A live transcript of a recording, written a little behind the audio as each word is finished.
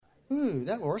Ooh,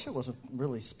 that worship was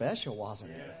really special,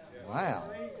 wasn't it? Wow.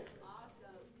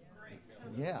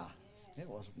 Yeah, it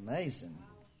was amazing.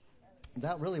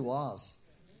 That really was.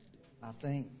 I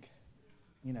think,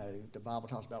 the Bible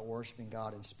talks about worshiping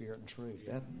God in spirit and truth.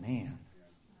 That, man,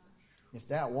 if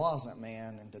that wasn't,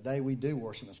 man, and today we do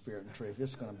worship in spirit and truth,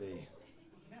 it's going to be,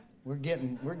 we're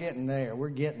getting there. We're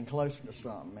getting closer to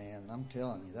something, man. I'm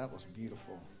telling you, that was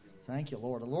beautiful. Thank you,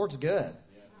 Lord. The Lord's good.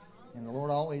 And the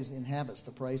Lord always inhabits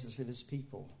the praises of His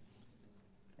people.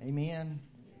 Amen.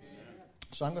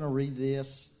 So I'm going to read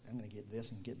this. I'm going to get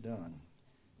this and get done.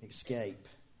 Escape.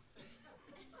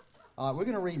 We're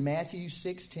going to read Matthew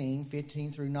 16,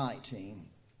 15 through 19.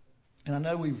 And I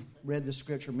know we've read this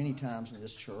scripture many times in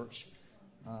this church,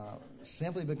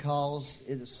 simply because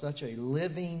it is such a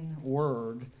living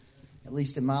word, at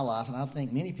least in my life, and I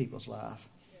think many people's life.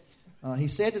 He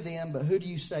said to them, "But who do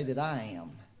you say that I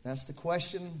am?" That's the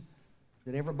question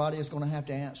that everybody is going to have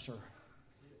to answer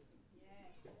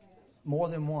more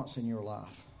than once in your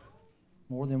life.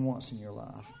 More than once in your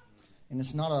life. And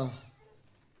it's not a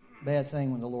bad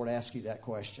thing when the Lord asks you that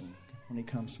question, when He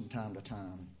comes from time to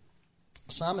time.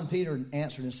 Simon Peter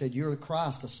answered and said, "You are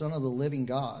Christ, the Son of the living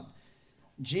God."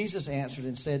 Jesus answered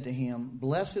and said to him,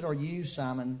 "Blessed are you,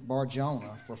 Simon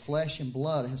Bar-Jonah, for flesh and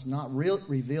blood has not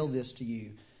revealed this to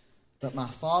you, but my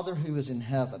Father who is in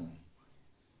heaven.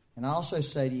 And I also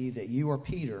say to you that you are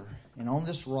Peter, and on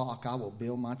this rock I will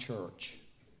build my church,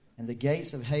 and the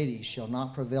gates of Hades shall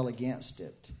not prevail against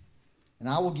it. And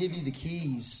I will give you the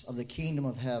keys of the kingdom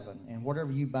of heaven, and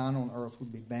whatever you bind on earth will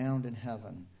be bound in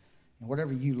heaven, and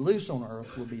whatever you loose on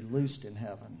earth will be loosed in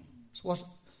heaven." So what's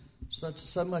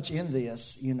so much in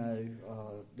this,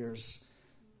 there's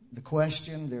the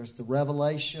question, there's the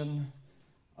revelation,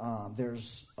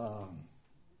 there's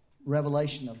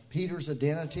revelation of Peter's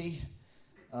identity,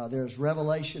 there's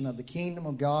revelation of the kingdom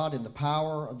of God and the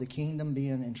power of the kingdom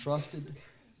being entrusted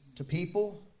to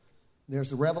people. There's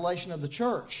the revelation of the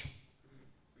church.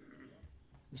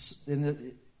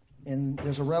 And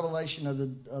there's a revelation of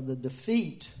the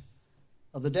defeat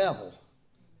of the devil.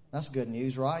 That's good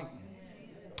news, right?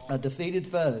 A defeated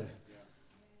foe.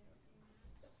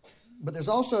 But there's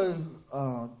also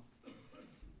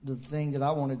the thing that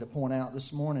I wanted to point out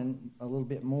this morning a little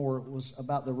bit more was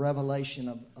about the revelation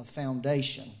of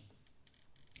foundation.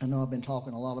 I know I've been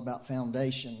talking a lot about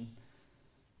foundation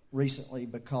recently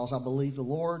because I believe the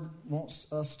Lord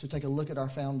wants us to take a look at our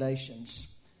foundations,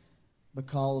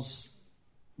 because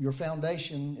your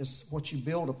foundation is what you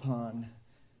build upon,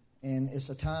 and it's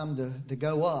a time to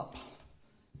go up.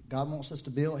 God wants us to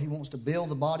build. He wants to build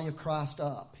the body of Christ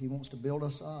up. He wants to build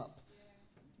us up.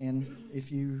 And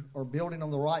if you are building on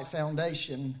the right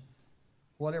foundation,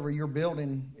 whatever you're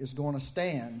building is going to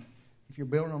stand. If you're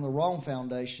building on the wrong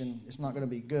foundation, it's not going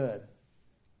to be good.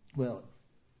 Well,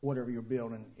 whatever you're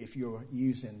building, if you're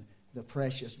using the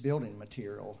precious building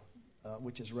material,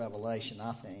 which is revelation,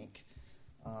 I think.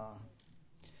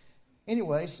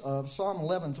 Psalm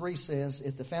 11:3 says,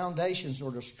 "If the foundations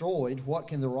are destroyed, what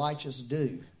can the righteous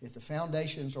do?" If the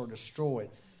foundations are destroyed,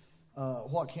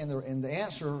 what can there? And the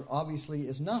answer obviously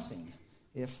is nothing.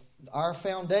 If our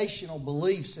foundational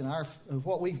beliefs and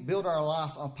what we've built our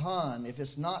life upon, if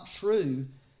it's not true,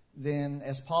 then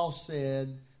as Paul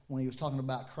said when he was talking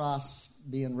about Christ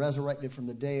being resurrected from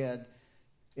the dead,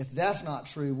 if that's not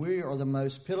true, we are the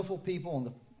most pitiful people on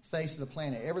the face of the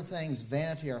planet. Everything's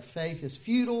vanity. Our faith is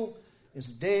futile.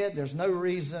 It's dead. There's no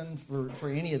reason for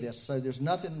any of this. So there's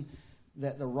nothing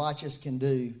that the righteous can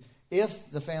do if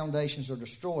the foundations are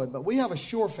destroyed. But we have a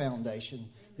sure foundation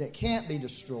that can't be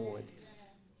destroyed.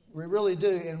 We really do.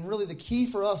 And really the key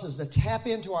for us is to tap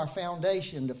into our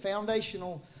foundation, the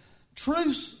foundational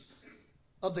truths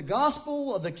of the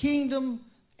gospel, of the kingdom,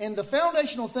 and the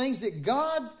foundational things that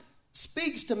God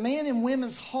speaks to men and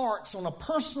women's hearts on a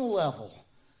personal level.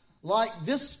 Like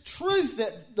this truth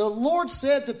that the Lord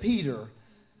said to Peter,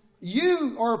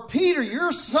 "You are Peter,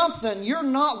 you're something. You're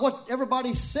not what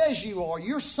everybody says you are.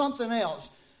 You're something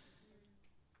else."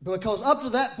 Because up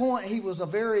to that point, he was a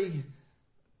very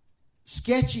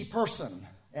sketchy person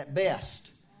at best.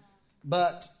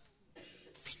 But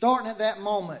starting at that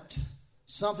moment,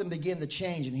 something began to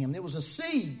change in him. There was a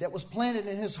seed that was planted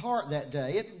in his heart that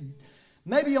day.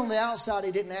 Maybe on the outside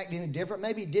he didn't act any different.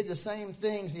 Maybe he did the same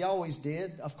things he always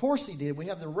did. Of course he did. We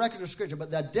have the record of Scripture. But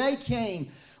that day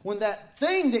came when that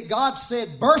thing that God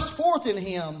said burst forth in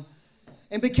him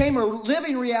and became a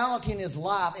living reality in his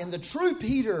life. And the true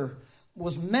Peter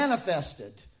was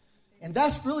manifested. And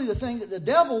that's really the thing that the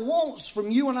devil wants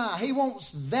from you and I. He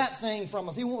wants that thing from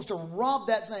us. He wants to rob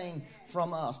that thing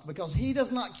from us because he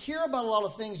does not care about a lot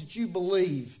of things that you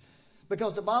believe.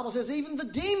 Because the Bible says even the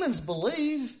demons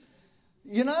believe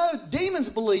You know, demons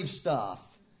believe stuff.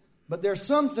 But there's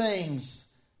some things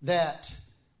that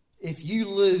if you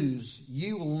lose,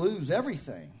 you will lose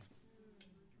everything.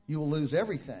 You will lose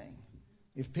everything.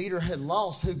 If Peter had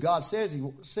lost who God says he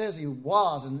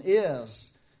was and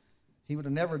is, he would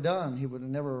have never done. He would have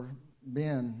never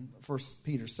been 1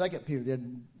 Peter, 2 Peter. There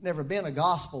had never been a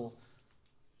gospel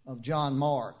of John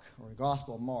Mark or a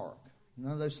gospel of Mark.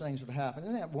 None of those things would happen.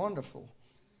 Isn't that wonderful?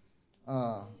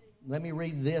 Let me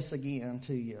read this again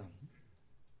to you.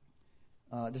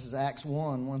 This is Acts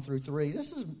 1 through 3.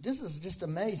 This is just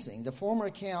amazing. The former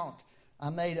account I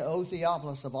made, O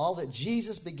Theophilus, of all that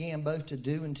Jesus began both to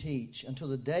do and teach until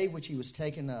the day which he was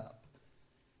taken up,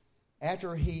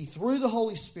 after he, through the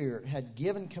Holy Spirit, had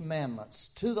given commandments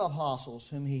to the apostles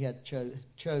whom he had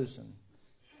chosen,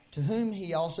 to whom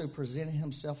he also presented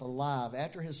himself alive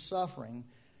after his suffering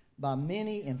by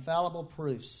many infallible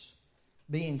proofs,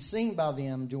 being seen by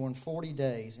them during 40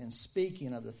 days, and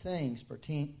speaking of the things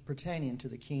pertaining to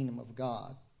the kingdom of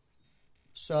God.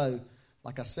 So,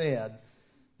 like I said,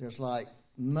 there's like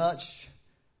much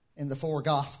in the four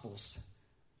Gospels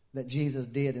that Jesus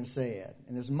did and said.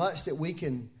 And there's much that we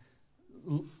can,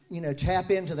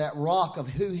 tap into that rock of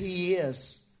who he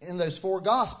is in those four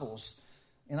Gospels.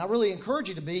 And I really encourage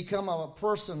you to become a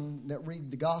person that read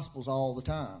the Gospels all the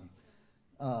time.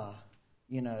 I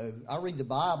read the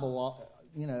Bible,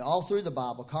 all through the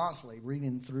Bible constantly,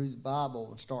 reading through the Bible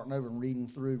and starting over and reading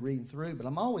through. But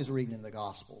I'm always reading in the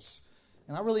Gospels.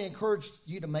 And I really encourage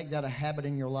you to make that a habit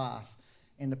in your life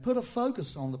and to put a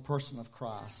focus on the person of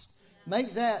Christ.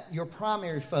 Make that your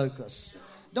primary focus.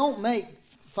 Don't make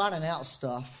finding out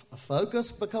stuff a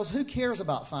focus, because who cares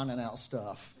about finding out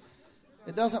stuff?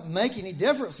 It doesn't make any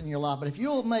difference in your life. But if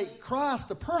you'll make Christ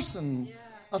the person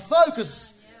a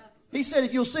focus, he said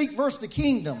if you'll seek first the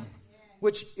kingdom,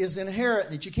 which is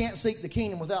inherent, that you can't seek the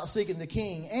kingdom without seeking the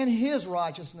king and his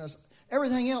righteousness,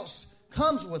 everything else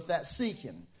comes with that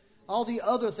seeking. All the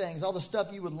other things, all the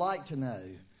stuff you would like to know.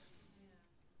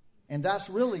 And that's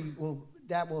really,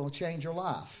 that will change your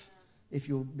life if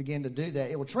you'll begin to do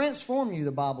that. It will transform you,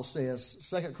 the Bible says,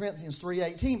 2 Corinthians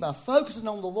 3:18. By focusing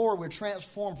on the Lord, we're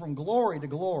transformed from glory to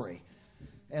glory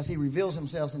as he reveals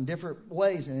himself in different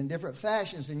ways and in different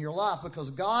fashions in your life, because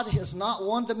God is not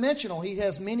one-dimensional. He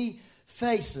has many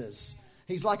faces.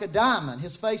 He's like a diamond.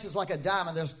 His face is like a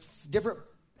diamond. There's different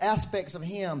aspects of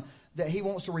him that he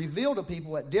wants to reveal to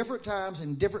people at different times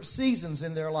and different seasons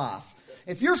in their life.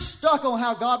 If you're stuck on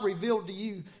how God revealed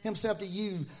himself to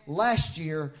you last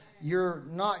year, you're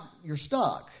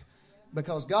stuck,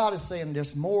 because God is saying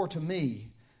there's more to me.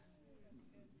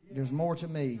 There's more to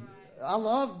me. I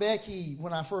loved Becky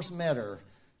when I first met her.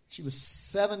 She was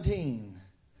 17,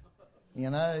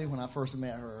 when I first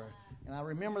met her. And I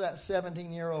remember that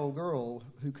 17-year-old girl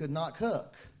who could not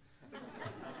cook.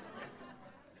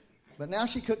 But now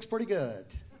she cooks pretty good.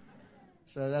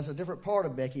 So that's a different part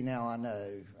of Becky now, I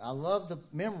know. I love the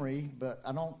memory, but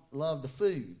I don't love the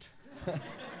food.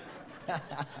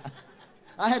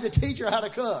 I had to teach her how to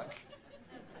cook.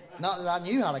 Not that I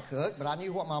knew how to cook, but I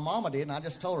knew what my mama did, and I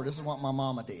just told her this is what my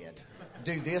mama did.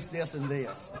 Do this, this, and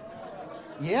this.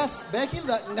 Yes, Becky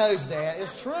knows that.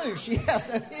 It's true. She has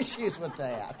no issues with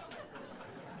that.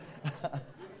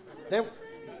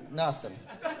 Nothing.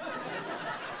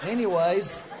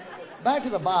 Anyways, back to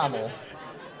the Bible.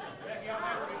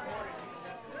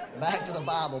 Back to the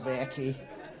Bible, Becky.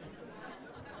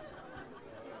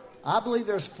 I believe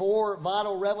there's 4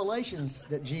 vital revelations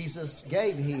that Jesus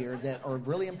gave here that are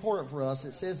really important for us.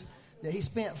 It says that he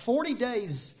spent 40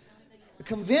 days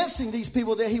convincing these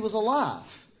people that he was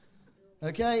alive.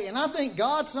 Okay? And I think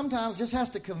God sometimes just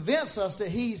has to convince us that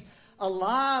he's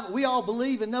alive. We all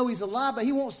believe and know he's alive, but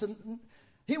he wants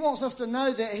us to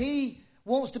know that he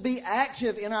wants to be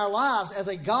active in our lives as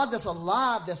a God that's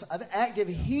alive, that's active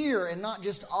here and not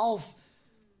just off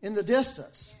in the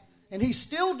distance. And he's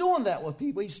still doing that with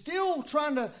people. He's still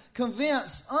trying to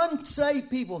convince unsaved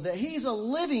people that he's a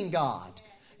living God.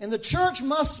 And the church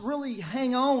must really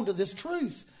hang on to this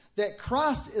truth that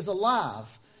Christ is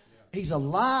alive. He's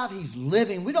alive. He's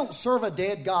living. We don't serve a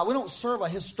dead God. We don't serve a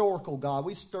historical God.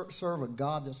 We serve a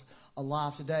God that's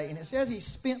alive today. And it says he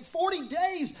spent 40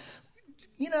 days.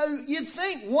 You'd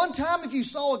think one time if you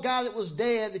saw a guy that was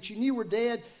dead, that you knew were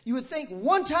dead, you would think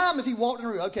one time if he walked in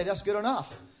the room, okay, that's good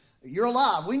enough. You're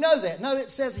alive. We know that. No,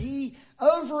 it says he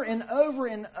over and over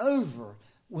and over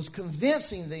was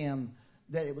convincing them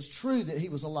that it was true that he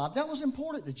was alive. That was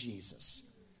important to Jesus.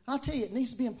 I'll tell you, it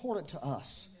needs to be important to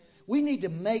us. We need to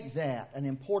make that an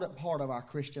important part of our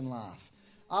Christian life.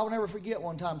 I will never forget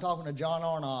one time talking to John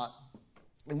Arnott,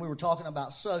 and we were talking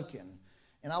about soaking.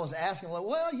 And I was asking him,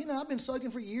 well, I've been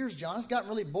soaking for years, John. It's gotten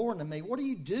really boring to me. What do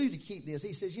you do to keep this?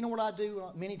 He says, you know what I do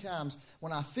many times?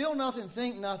 When I feel nothing,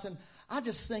 think nothing, I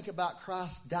just think about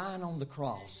Christ dying on the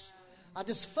cross. I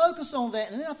just focus on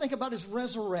that, and then I think about his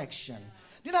resurrection.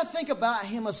 Then I think about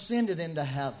him ascended into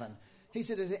heaven. He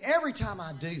said, every time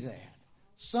I do that,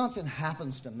 something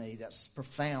happens to me that's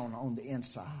profound on the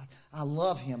inside. I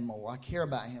love him more. I care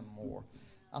about him more.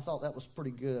 I thought that was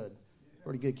pretty good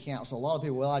counsel. A lot of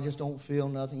people, well, I just don't feel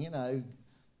nothing.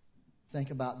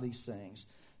 Think about these things.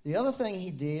 The other thing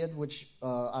he did, which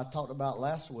I talked about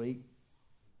last week,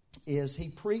 is he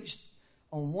preached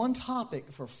on one topic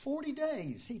for 40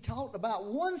 days. He talked about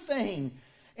one thing,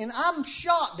 and I'm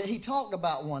shocked that he talked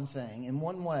about one thing in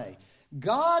one way.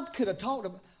 God could have talked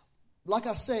about, like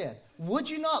I said, would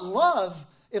you not love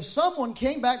if someone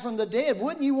came back from the dead?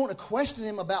 Wouldn't you want to question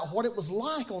him about what it was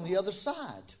like on the other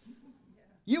side?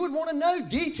 You would want to know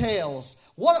details.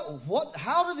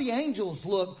 How do the angels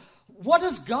look? What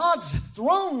does God's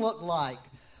throne look like?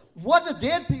 How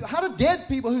do dead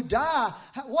people who die,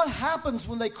 what happens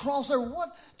when they cross over?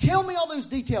 Tell me all those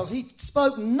details. He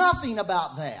spoke nothing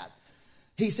about that.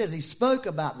 He says he spoke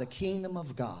about the kingdom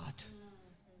of God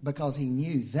because he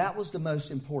knew that was the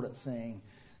most important thing.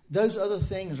 Those other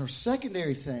things are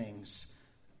secondary things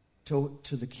to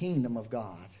the kingdom of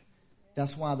God.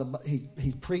 That's why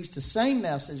he preached the same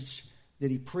message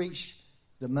that he preached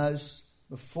the most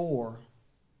before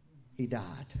he died.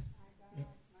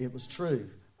 It was true.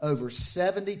 Over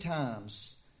 70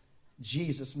 times,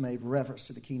 Jesus made reference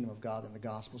to the kingdom of God in the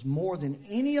Gospels. More than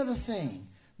any other thing,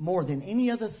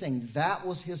 that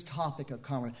was his topic of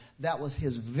conversation. That was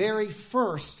his very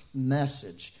first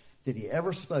message that he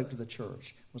ever spoke to the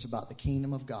church, was about the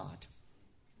kingdom of God.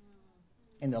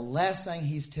 And the last thing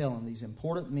he's telling these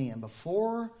important men,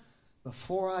 before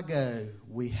I go,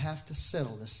 we have to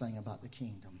settle this thing about the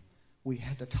kingdom. We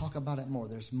have to talk about it more.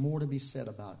 There's more to be said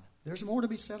about it. There's more to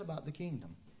be said about the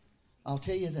kingdom. I'll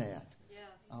tell you that. Yes.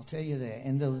 I'll tell you that.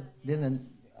 And then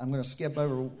I'm going to skip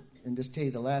over and just tell you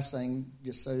the last thing,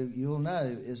 just so you'll know,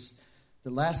 is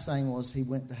the last thing was he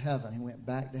went to heaven. He went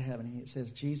back to heaven. It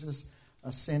says Jesus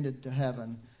ascended to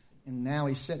heaven, and now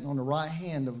he's sitting on the right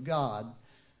hand of God.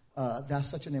 That's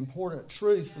such an important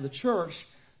truth for the church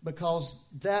because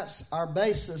that's our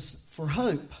basis for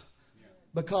hope.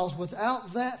 Because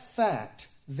without that fact,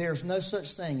 there's no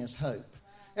such thing as hope.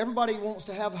 Everybody wants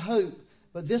to have hope,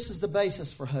 but this is the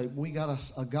basis for hope. We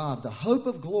got a God, the hope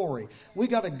of glory. We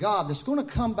got a God that's going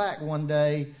to come back one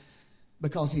day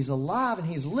because he's alive and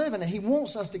he's living, and he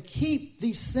wants us to keep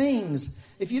these things.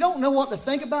 If you don't know what to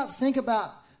think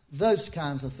about those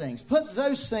kinds of things. Put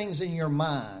those things in your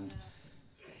mind.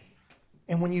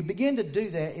 And when you begin to do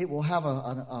that, it will have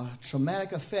a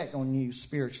traumatic effect on you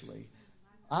spiritually.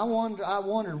 I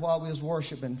wondered while we was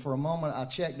worshiping, for a moment I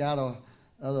checked out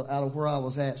of where I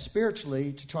was at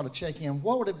spiritually to try to check in.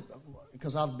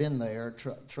 Because I've been there,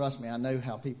 trust me, I know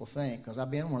how people think, because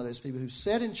I've been one of those people who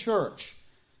sat in church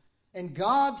and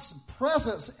God's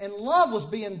presence and love was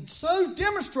being so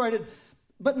demonstrated,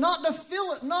 but not to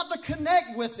feel it, not to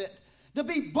connect with it, to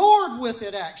be bored with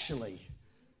it actually.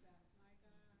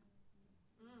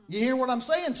 You hear what I'm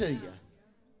saying to you?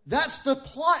 That's the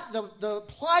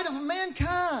plight of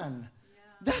mankind.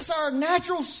 That's our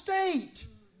natural state.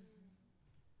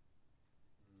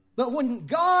 But when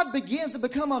God begins to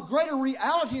become a greater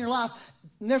reality in your life,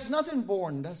 there's nothing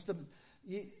boring. That's the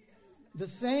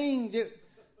thing that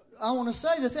I want to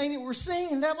say, the thing that we're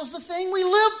singing, that was the thing we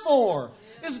live for.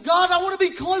 Is God, I want to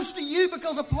be close to you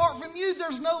because apart from you,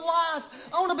 there's no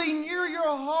life. I want to be near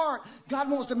your heart.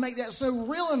 God wants to make that so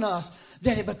real in us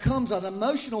that it becomes an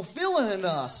emotional feeling in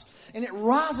us. And it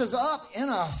rises up in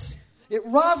us. It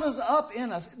rises up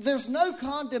in us. There's no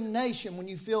condemnation when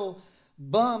you feel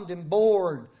bummed and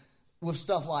bored with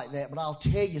stuff like that. But I'll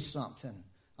tell you something.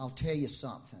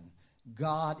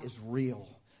 God is real.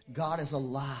 God is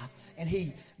alive. And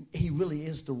He really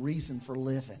is the reason for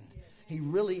living. He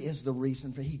really is the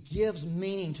reason for. He gives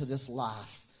meaning to this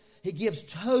life. He gives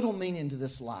total meaning to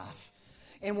this life.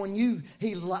 And when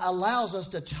He allows us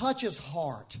to touch His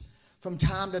heart from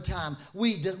time to time,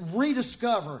 we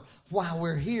rediscover why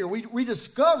we're here. We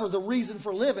rediscover the reason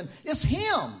for living. It's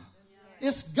Him.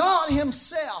 It's God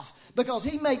Himself, because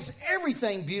He makes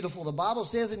everything beautiful. The Bible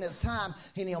says in its time,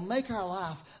 and He'll make our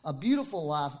life a beautiful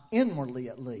life inwardly,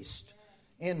 at least.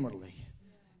 Inwardly.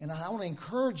 And I want to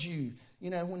encourage you,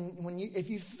 if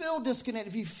you feel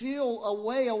disconnected, if you feel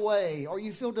away, or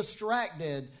you feel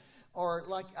distracted, or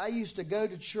like I used to go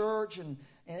to church and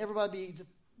everybody be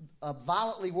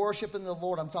violently worshiping the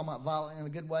Lord. I'm talking about violent in a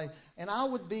good way. And I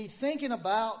would be thinking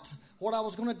about what I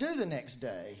was going to do the next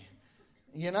day.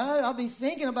 You know, I'd be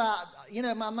thinking about,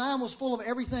 my mind was full of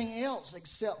everything else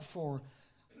except for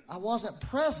I wasn't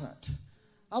present.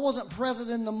 I wasn't present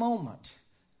in the moment.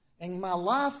 And my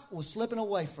life was slipping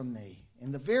away from me.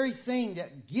 And the very thing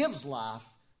that gives life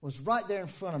was right there in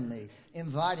front of me,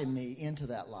 invited me into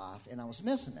that life. And I was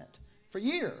missing it for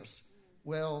years.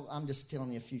 Well, I'm just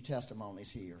telling you a few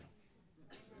testimonies here.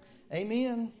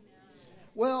 Amen.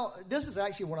 Well, this is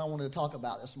actually what I wanted to talk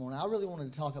about this morning. I really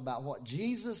wanted to talk about what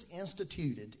Jesus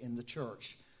instituted in the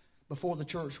church before the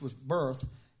church was birthed,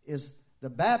 is the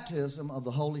baptism of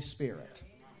the Holy Spirit.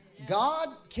 God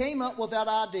came up with that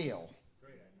ideal.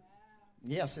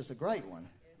 Yes, it's a great one.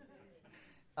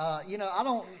 I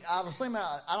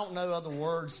don't know other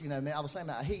words, I was saying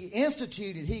about he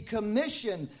instituted, he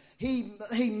commissioned, he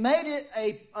made it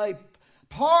a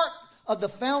part of the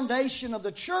foundation of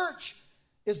the church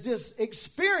is this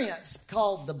experience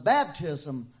called the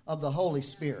baptism of the Holy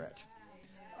Spirit.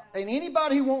 And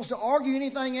anybody who wants to argue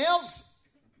anything else,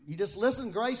 you just listen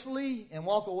gracefully and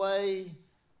walk away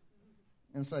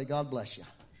and say, God bless you.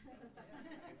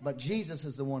 But Jesus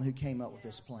is the one who came up with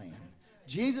this plan.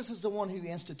 Jesus is the one who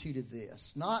instituted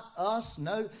this, not us.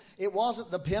 No, it wasn't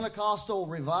the Pentecostal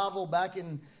revival back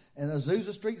in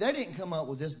Azusa Street. They didn't come up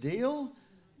with this deal.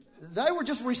 They were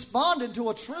just responding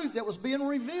to a truth that was being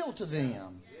revealed to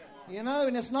them.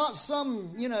 And it's not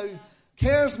some,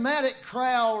 charismatic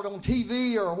crowd on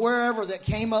TV or wherever that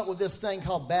came up with this thing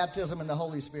called baptism in the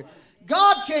Holy Spirit.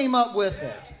 God came up with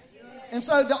it. And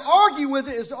so to argue with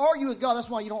it is to argue with God. That's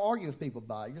why you don't argue with people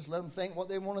about it. You just let them think what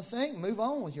they want to think. Move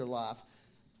on with your life.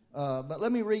 But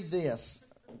let me read this.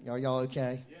 Are y'all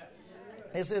okay?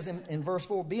 It says in verse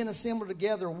 4, being assembled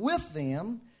together with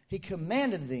them, he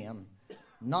commanded them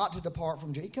not to depart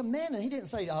from Jesus. He commanded. He didn't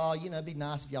say, it'd be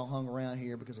nice if y'all hung around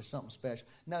here because there's something special.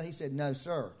 No, he said, no,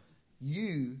 sir.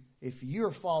 If you're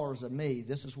followers of me,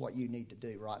 this is what you need to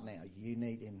do right now. You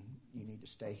need to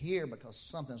stay here because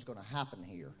something's going to happen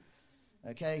here.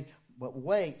 Okay? But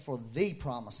wait for the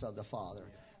promise of the Father.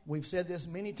 We've said this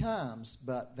many times,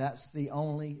 but that's the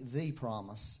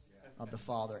promise of the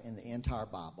Father in the entire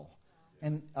Bible.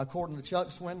 And according to Chuck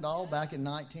Swindoll, back in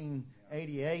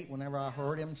 1988, whenever I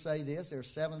heard him say this, there's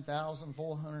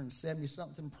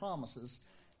 7,470-something promises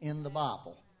in the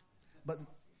Bible. But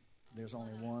there's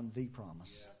only one, the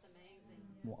promise.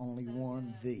 Well, only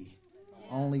one, the.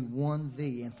 Only one,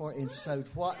 the. And so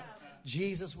what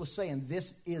Jesus was saying,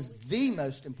 this is the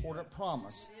most important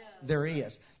promise there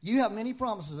is. You have many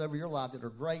promises over your life that are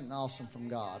great and awesome from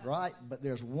God, right? But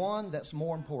there's one that's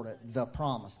more important, the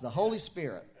promise, the Holy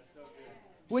Spirit.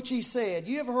 Which he said,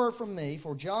 you have heard from me,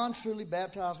 for John truly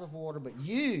baptized with water, but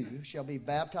you shall be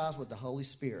baptized with the Holy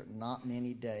Spirit not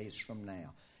many days from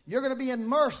now. You're going to be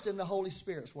immersed in the Holy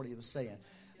Spirit, is what he was saying.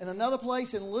 In another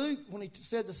place in Luke, when he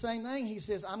said the same thing, he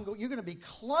says, you're going to be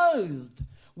clothed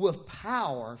with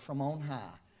power from on high.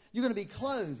 You're going to be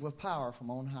clothed with power from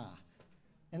on high.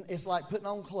 And it's like putting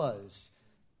on clothes.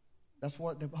 That's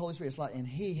what the Holy Spirit's like, and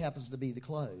he happens to be the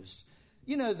clothes.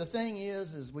 The thing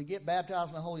is we get baptized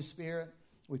in the Holy Spirit.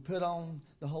 We put on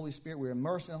the Holy Spirit. We're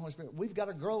immersed in the Holy Spirit. We've got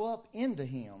to grow up into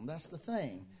him. That's the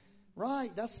thing. Right?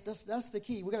 That's the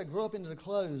key. We've got to grow up into the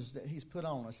clothes that he's put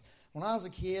on us. When I was a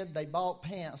kid, they bought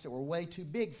pants that were way too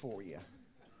big for you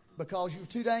because you were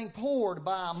too dang poor to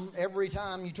buy them every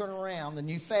time you turn around. The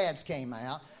new fads came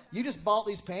out. You just bought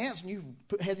these pants and you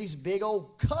had these big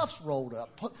old cuffs rolled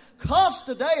up. Cuffs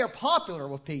today are popular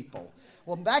with people.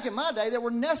 Well, back in my day, they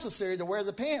were necessary to wear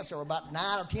the pants that were about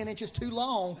 9 or 10 inches too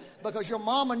long because your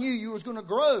mama knew you was going to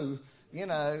grow,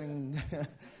 and,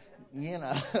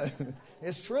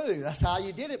 it's true. That's how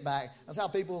you did it back. That's how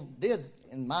people did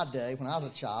in my day when I was a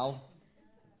child.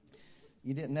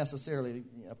 You didn't necessarily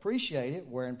appreciate it,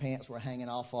 wearing pants were hanging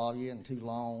off of you and too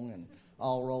long and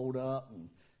all rolled up, and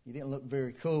you didn't look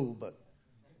very cool, but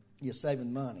you're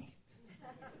saving money.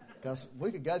 Because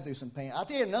we could go through some pants. I'll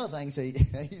tell you another thing they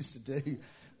used to do.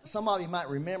 Some of you might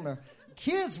remember.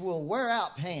 Kids will wear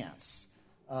out pants.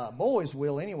 Boys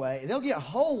will anyway. They'll get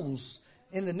holes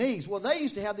in the knees. Well, they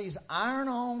used to have these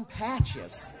iron-on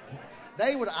patches.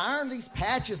 They would iron these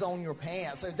patches on your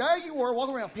pants. So there you were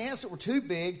walking around with pants that were too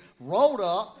big, rolled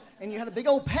up, and you had a big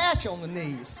old patch on the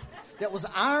knees that was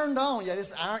ironed on. Your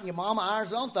mama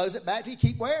irons it on, throws it back to you,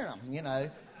 keep wearing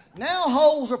them, Now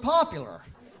holes are popular.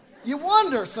 You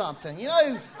wonder something.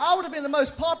 I would have been the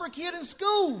most popular kid in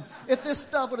school if this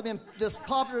stuff would have been this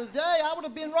popular today. I would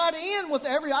have been right in with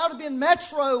I would have been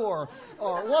Metro or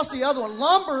what's the other one?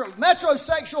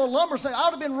 Metrosexual lumber. I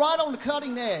would have been right on the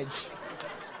cutting edge.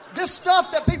 This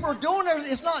stuff that people are doing,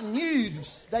 it's not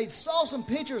news. They saw some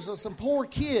pictures of some poor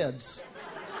kids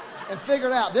and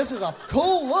figured out this is a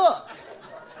cool look.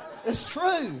 It's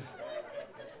true.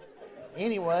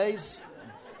 Anyways.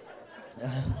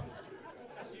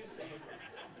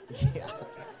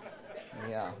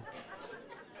 Yeah.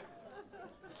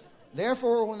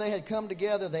 Therefore, when they had come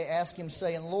together, they asked him,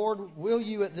 saying, Lord, will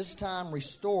you at this time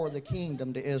restore the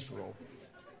kingdom to Israel?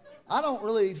 I don't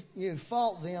really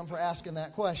fault them for asking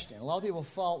that question. A lot of people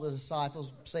fault the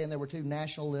disciples, saying they were too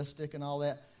nationalistic and all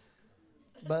that.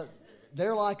 But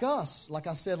they're like us. Like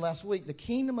I said last week, the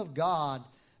kingdom of God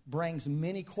brings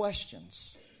many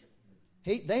questions.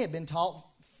 They had been taught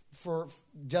for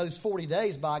those 40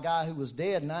 days by a guy who was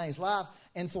dead and now he's alive.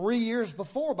 And 3 years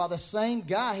before, by the same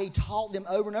guy, he taught them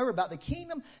over and over about the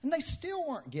kingdom, and they still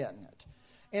weren't getting it.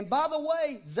 And by the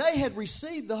way, they had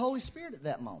received the Holy Spirit at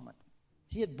that moment.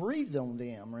 He had breathed on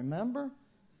them, remember?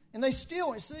 And they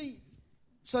still, see,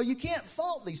 so you can't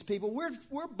fault these people.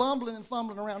 We're bumbling and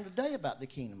fumbling around today about the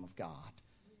kingdom of God.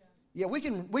 Yeah, we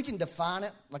can define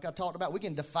it, like I talked about. We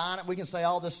can define it. We can say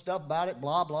all this stuff about it,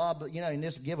 blah, blah, but, and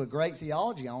just give a great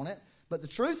theology on it. But the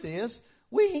truth is,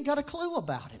 we ain't got a clue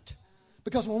about it.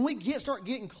 Because when we start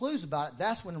getting clues about it,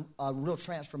 that's when a real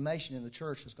transformation in the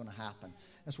church is going to happen.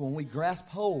 That's when we grasp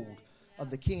hold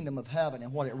of the kingdom of heaven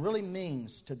and what it really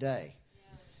means today.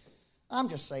 I'm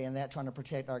just saying that, trying to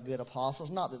protect our good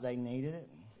apostles, not that they needed it.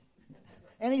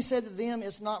 And he said to them,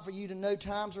 it's not for you to know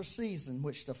times or season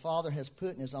which the Father has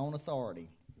put in his own authority.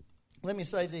 Let me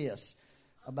say this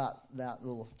about that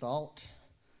little thought.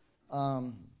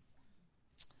 A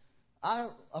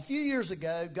few years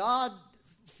ago, God,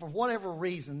 for whatever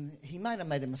reason, he might have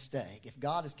made a mistake. If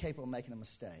God is capable of making a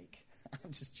mistake.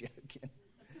 I'm just joking.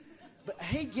 But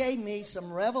he gave me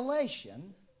some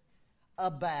revelation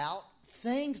about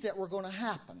things that were going to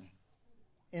happen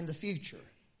in the future.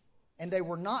 And they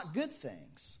were not good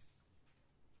things.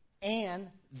 And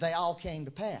they all came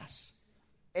to pass.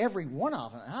 Every one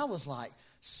of them. And I was like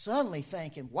suddenly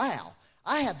thinking, wow,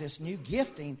 I have this new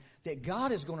gifting that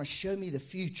God is going to show me the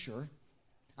future.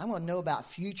 I'm going to know about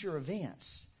future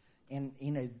events and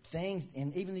things,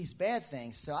 and even these bad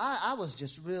things. So I was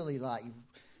just really like,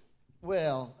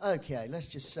 well, okay, let's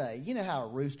just say, you know how a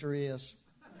rooster is?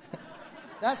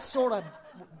 That sort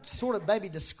of maybe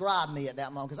described me at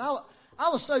that moment, because I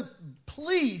was so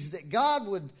pleased that God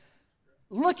would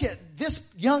look at this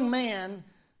young man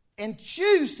and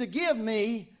choose to give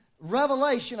me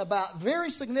revelation about very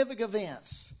significant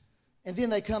events, and then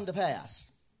they come to pass.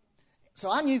 So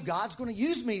I knew God's going to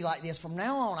use me like this from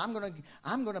now on.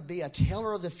 I'm going to be a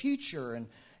teller of the future,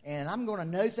 and I'm going to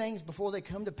know things before they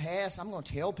come to pass. I'm going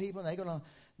to tell people,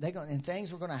 and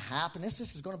things are going to happen. This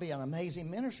is going to be an amazing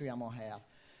ministry I'm going to have.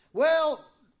 Well,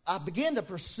 I began to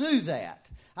pursue that.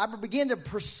 I began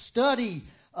to study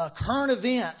current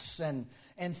events and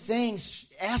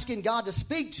things, asking God to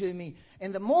speak to me.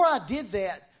 And the more I did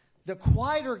that, the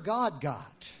quieter God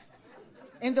got.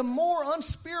 And the more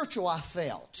unspiritual I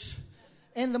felt.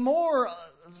 And the more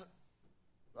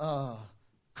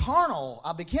carnal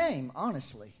I became,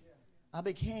 honestly. I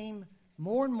became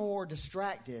more and more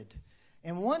distracted.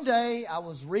 And one day I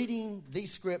was reading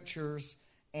these scriptures,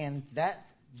 and that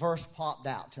verse popped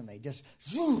out to me. Just,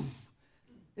 zoom.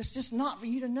 It's just not for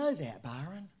you to know that,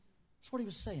 Byron. That's what he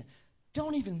was saying.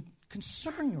 Don't even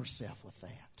concern yourself with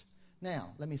that.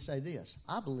 Now, let me say this.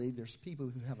 I believe there's people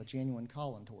who have a genuine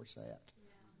calling towards that.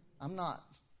 I'm not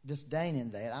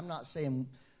disdaining that. I'm not saying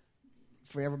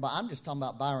for everybody. I'm just talking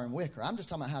about Byron Wicker. I'm just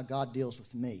talking about how God deals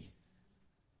with me.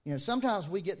 Sometimes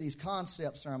we get these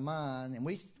concepts in our mind,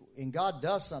 and God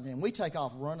does something, and we take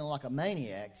off running like a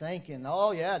maniac, thinking,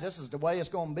 "Oh yeah, this is the way it's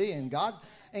going to be." And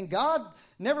God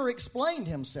never explained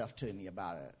Himself to me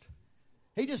about it.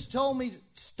 He just told me,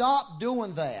 "Stop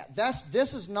doing that.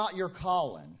 This is not your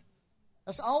calling."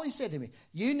 That's all He said to me.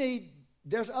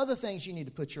 There's other things you need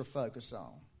to put your focus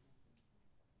on.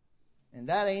 And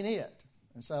that ain't it.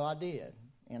 And so I did.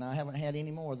 And I haven't had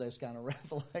any more of those kind of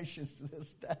revelations to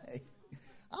this day.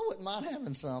 I wouldn't mind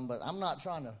having some, but I'm not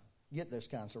trying to get those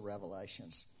kinds of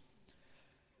revelations.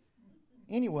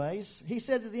 Anyways, he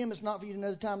said to them, it's not for you to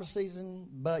know the time of season,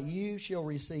 but you shall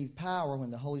receive power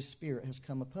when the Holy Spirit has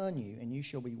come upon you, and you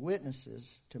shall be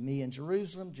witnesses to me in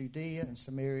Jerusalem, Judea, and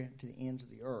Samaria, to the ends of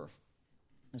the earth.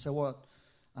 And so what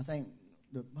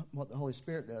the Holy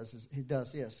Spirit does is He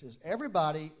does this. Is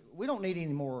everybody, we don't need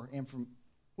any more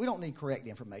we don't need correct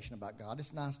information about God.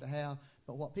 It's nice to have,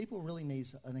 but what people really need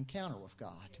is an encounter with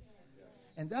God.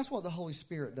 And that's what the Holy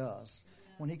Spirit does.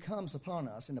 When He comes upon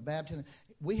us in the baptism,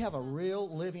 we have a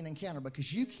real living encounter,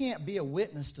 because you can't be a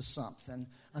witness to something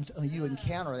until you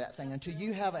encounter that thing, until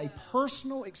you have a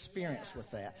personal experience with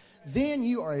that. Then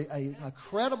you are a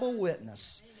credible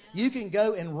witness. You can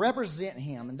go and represent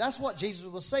him. And that's what Jesus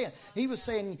was saying. He was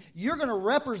saying, you're going to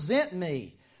represent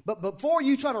me. But before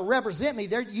you try to represent me,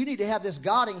 you need to have this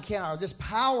God encounter, this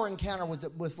power encounter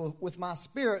with my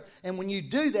spirit. And when you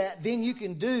do that, then you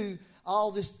can do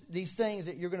all these things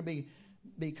that you're going to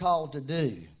be called to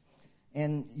do.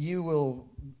 And you will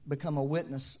become a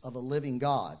witness of a living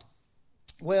God.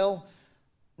 Well,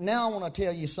 now I want to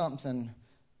tell you something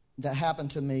that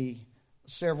happened to me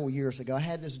several years ago. I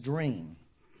had this dream.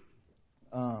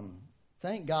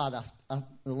 Thank God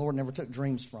the Lord never took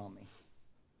dreams from me.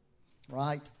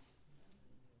 Right?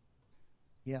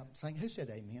 Yeah. Who said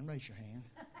amen? Raise your hand.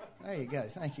 There you go.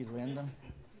 Thank you, Linda.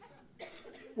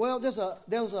 Well,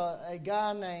 there was a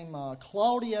guy named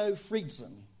Claudio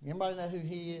Friedson. Anybody know who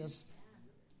he is?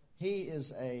 He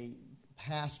is a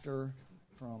pastor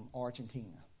from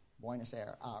Argentina, Buenos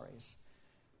Aires.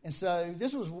 And so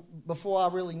this was before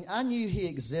I knew he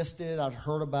existed. I'd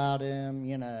heard about him,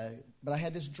 but I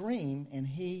had this dream, and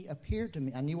he appeared to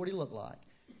me. I knew what he looked like.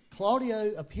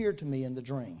 Claudio appeared to me in the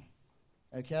dream,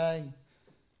 okay?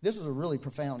 This was a really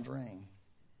profound dream.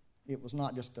 It was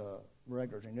not just a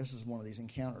regular dream. This is one of these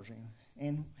encounters.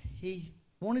 And he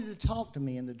wanted to talk to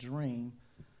me in the dream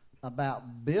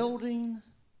about building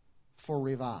for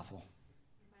revival.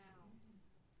 Wow.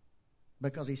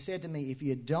 Because he said to me, if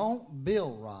you don't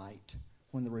build right,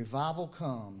 when the revival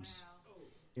comes,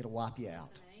 it'll wipe you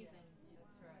out. Amazing.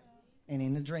 That's right. And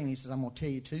in the dream, he says, I'm going to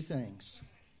tell you two things.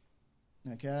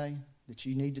 Okay, that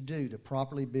you need to do to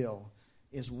properly build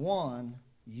is one,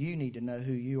 you need to know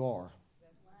who you are.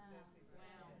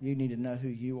 You need to know who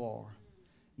you are.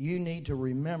 You need to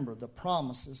remember the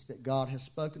promises that God has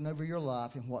spoken over your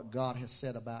life and what God has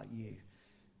said about you.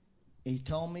 He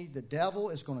told me the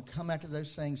devil is going to come after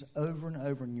those things over and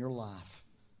over in your life.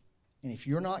 And if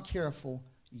you're not careful,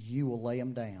 you will lay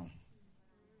them down.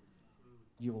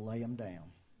 You will lay them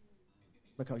down.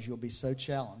 Because you'll be so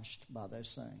challenged by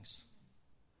those things.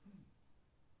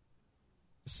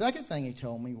 The second thing he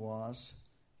told me was,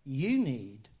 you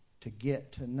need to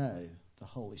get to know the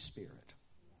Holy Spirit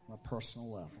on a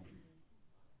personal level.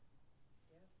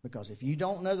 Because if you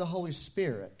don't know the Holy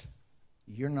Spirit,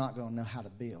 you're not going to know how to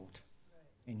build.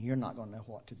 And you're not going to know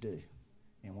what to do.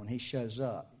 And when he shows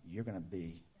up, you're going to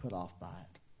be put off by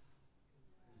it.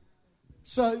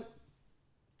 So,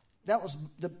 that was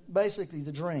basically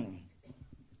the dream.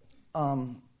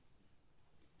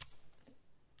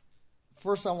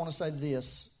 First, I want to say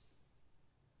this.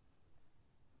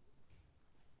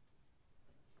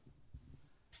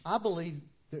 I believe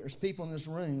there's people in this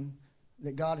room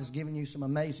that God has given you some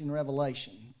amazing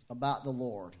revelation about the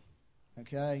Lord.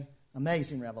 Okay?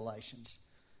 Amazing revelations.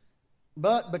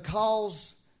 But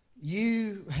because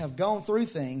you have gone through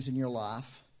things in your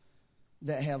life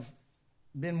that have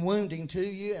been wounding to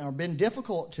you or been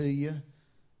difficult to you,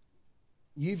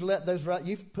 you've put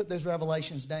those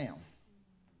revelations down.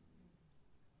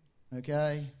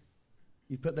 Okay?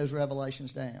 You put those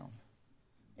revelations down.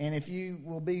 And if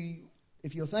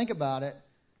you'll think about it,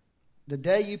 the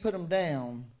day you put them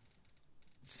down,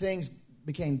 things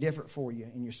became different for you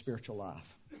in your spiritual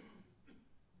life.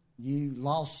 You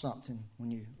lost something when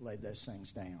you laid those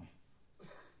things down.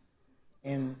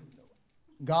 And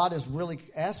God is really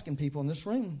asking people in this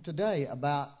room today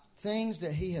about things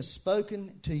that he has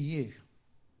spoken to you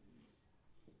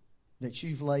that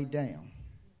you've laid down,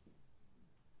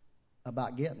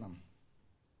 about getting them.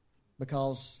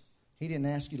 Because he didn't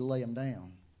ask you to lay them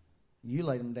down. You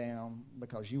laid them down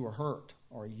because you were hurt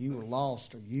or you were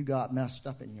lost or you got messed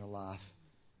up in your life.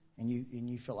 And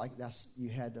you felt like you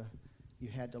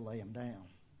had to lay them down.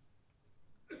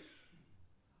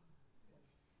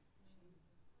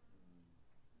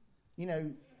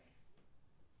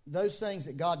 Those things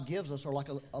that God gives us are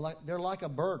they're like a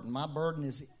burden. My burden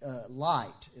is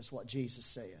light, is what Jesus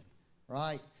said,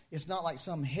 right? It's not like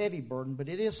some heavy burden, but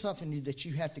it is something that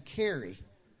you have to carry.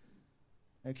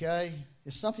 Okay?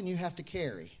 It's something you have to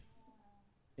carry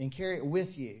and carry it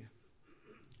with you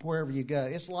wherever you go.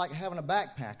 It's like having a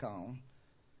backpack on,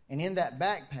 and in that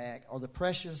backpack are the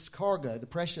precious cargo, the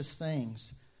precious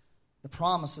things, the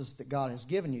promises that God has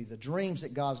given you, the dreams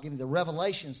that God's given you, the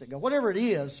revelations that God, whatever it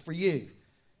is for you,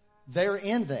 they're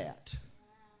in that.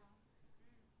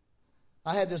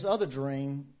 I had this other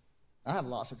dream. I have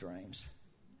lots of dreams.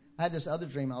 I had this other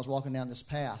dream. I was walking down this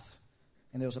path,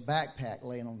 and there was a backpack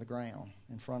laying on the ground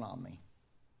in front of me.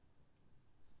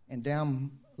 And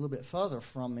down a little bit further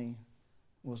from me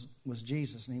was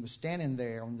Jesus, and he was standing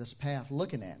there on this path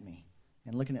looking at me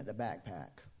and looking at the backpack.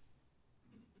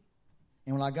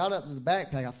 And when I got up to the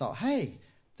backpack, I thought, hey,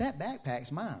 that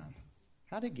backpack's mine.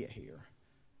 How did it get here?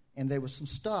 And there was some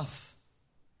stuff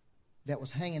that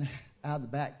was hanging out of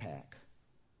the backpack.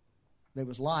 There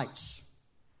was lights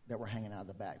that were hanging out of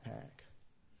the backpack.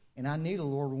 And I knew the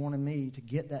Lord wanted me to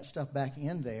get that stuff back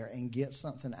in there and get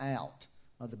something out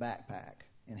of the backpack.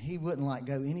 And He wouldn't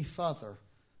go any further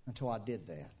until I did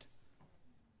that.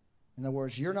 In other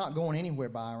words, you're not going anywhere,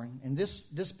 Byron. And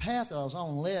this path that I was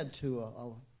on led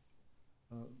to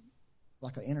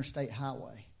like an interstate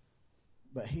highway.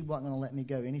 But He wasn't going to let me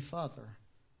go any further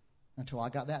until I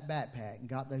got that backpack and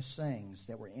got those things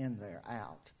that were in there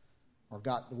out. Or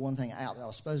got the one thing out that I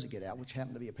was supposed to get out, which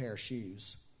happened to be a pair of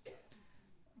shoes.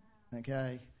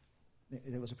 Okay?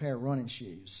 There was a pair of running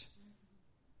shoes.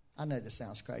 I know this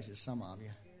sounds crazy to some of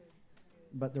you.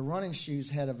 But the running shoes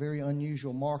had a very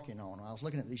unusual marking on them. I was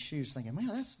looking at these shoes thinking, man,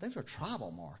 those are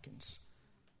tribal markings.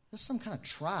 That's some kind of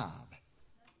tribe.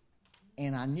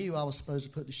 And I knew I was supposed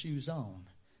to put the shoes on.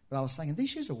 But I was thinking, these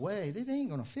shoes they ain't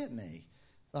going to fit me.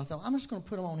 But I thought, I'm just going to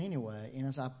put them on anyway. And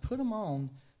as I put them on,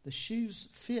 the shoes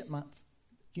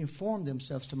formed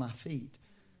themselves to my feet.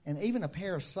 And even a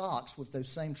pair of socks with those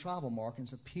same tribal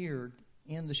markings appeared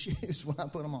in the shoes when I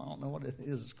put them on. I don't know what it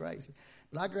is. It's crazy.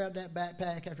 But I grabbed that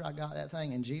backpack after I got that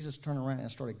thing, and Jesus turned around and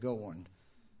started going.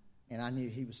 And I knew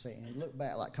He was saying, He looked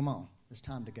back like, come on, it's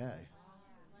time to go.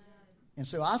 And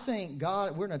so I think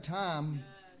God, we're in a time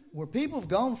where people have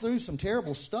gone through some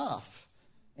terrible stuff.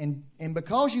 And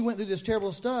because you went through this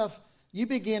terrible stuff, you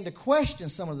begin to question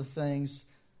some of the things.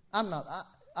 I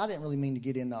didn't really mean to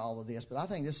get into all of this, but I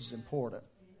think this is important.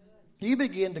 You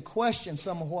begin to question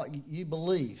some of what you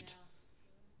believed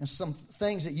and some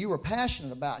things that you were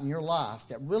passionate about in your life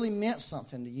that really meant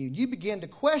something to you. You begin to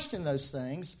question those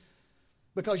things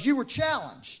because you were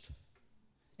challenged.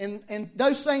 And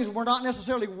those things were not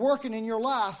necessarily working in your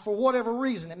life for whatever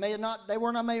reason. They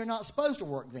were not supposed to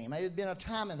work then. It may have been a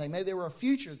timing thing. Maybe they were a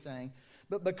future thing.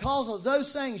 But because of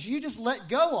those things, you just let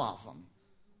go of them.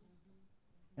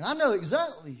 And I know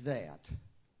exactly that.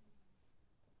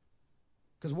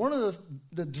 Because one of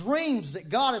the dreams that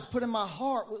God has put in my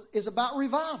heart is about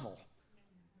revival.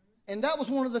 And that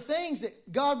was one of the things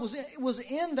that God was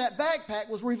in that backpack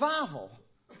was revival.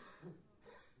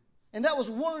 And that was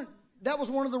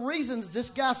one of the reasons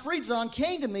this guy Friedzon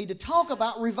came to me to talk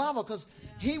about revival, because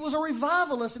he was a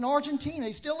revivalist in Argentina.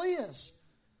 He still is.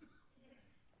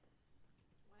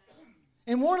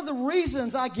 And one of the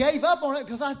reasons I gave up on it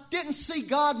because I didn't see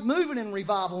God moving in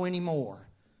revival anymore.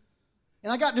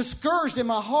 And I got discouraged in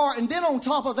my heart. And then on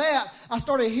top of that, I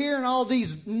started hearing all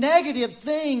these negative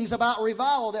things about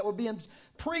revival that were being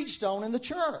preached on in the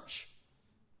church.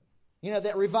 You know,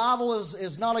 that revival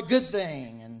is not a good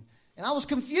thing. And I was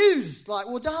confused. Like,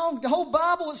 well, dog, the whole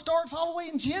Bible, it starts all the way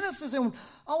in Genesis. And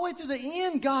all the way through the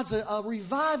end, God's a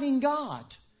reviving God.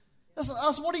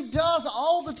 That's what He does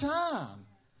all the time.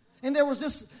 And there was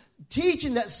this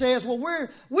teaching that says, well,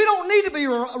 we don't need to be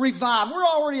revived. We're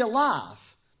already alive.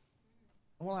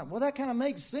 Well, that kind of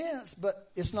makes sense,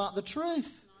 but it's not the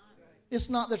truth. It's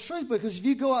not the truth, because if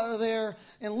you go out there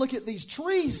and look at these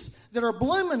trees that are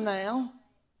blooming now,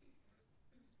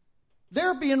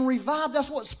 they're being revived. That's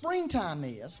what springtime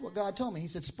is. That's what God told me. He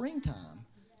said springtime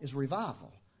is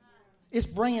revival. It's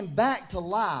bringing back to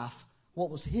life what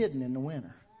was hidden in the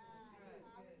winter.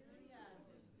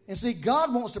 And see,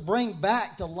 God wants to bring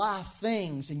back to life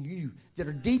things in you that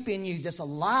are deep in you, that's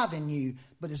alive in you,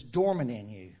 but it's dormant in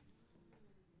you.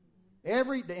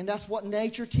 And that's what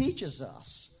nature teaches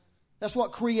us. That's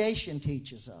what creation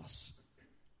teaches us.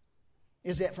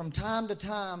 Is that from time to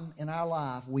time in our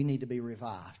life, we need to be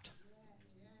revived.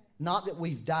 Not that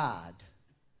we've died,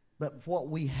 but what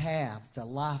we have, the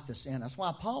life that's in us. That's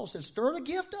why Paul said, stir the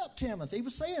gift up, Timothy. He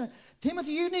was saying,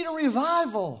 Timothy, you need a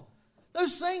revival.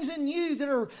 Those things in you that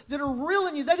are real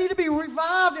in you, they need to be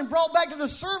revived and brought back to the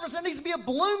surface. There needs to be a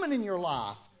blooming in your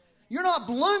life. You're not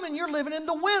blooming, you're living in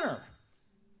the winter.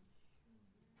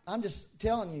 I'm just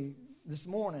telling you this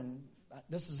morning,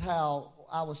 this is how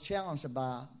I was challenged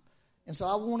about. And so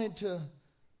I wanted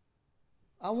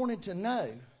to know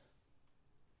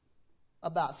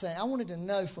about things. I wanted to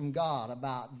know from God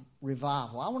about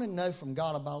revival. I wanted to know from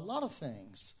God about a lot of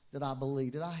things that I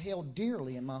believed, that I held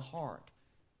dearly in my heart.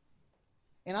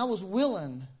 And I was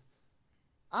willing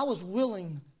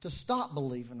to stop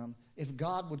believing them if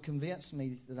God would convince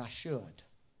me that I should.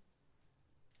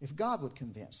 If God would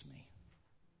convince me.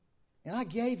 And I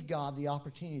gave God the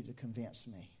opportunity to convince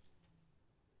me.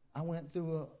 I went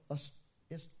through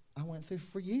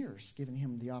for years giving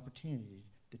Him the opportunity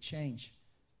to change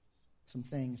some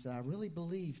things that I really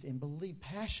believed and believed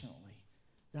passionately.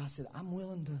 That I said, I'm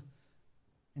willing to,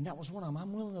 and that was one of them,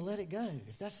 I'm willing to let it go.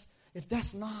 If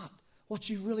that's not what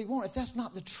you really want, if that's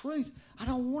not the truth, I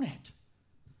don't want it.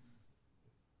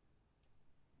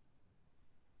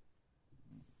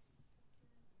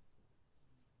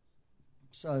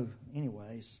 So,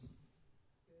 anyways.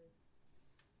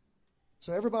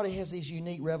 So everybody has these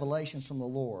unique revelations from the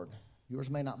Lord. Yours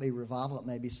may not be revival. It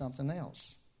may be something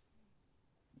else.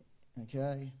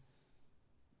 Okay?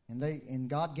 And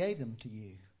God gave them to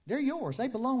you. They're yours. They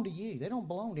belong to you. They don't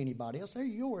belong to anybody else. They're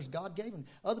yours. God gave them.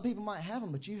 Other people might have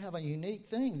them, but you have a unique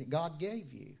thing that God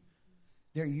gave you.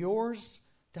 They're yours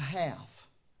to have.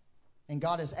 And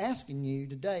God is asking you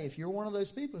today, if you're one of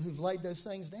those people who've laid those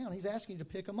things down, He's asking you to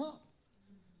pick them up.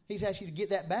 He's asking you to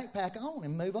get that backpack on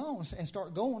and move on and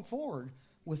start going forward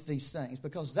with these things.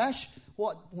 Because that's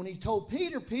what, when He told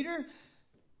Peter,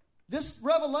 this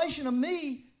revelation of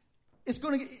me is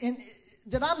going to,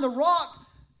 that I'm the rock,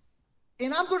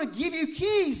 and I'm going to give you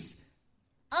keys.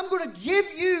 I'm going to give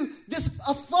you this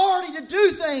authority to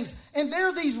do things. And there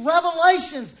are these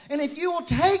revelations. And if you will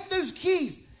take those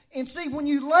keys and see, when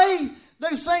you lay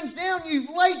those things down, you've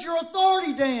laid your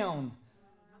authority down.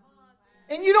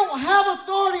 And you don't have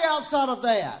authority outside of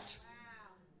that.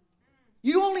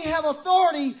 You only have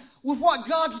authority with what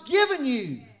God's given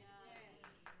you.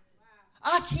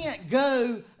 I can't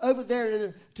go over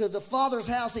there to the Father's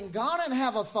house in Ghana and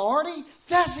have authority.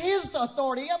 That's His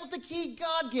authority. That was the key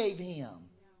God gave Him.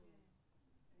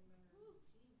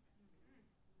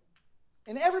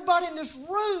 And everybody in this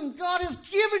room, God has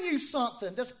given you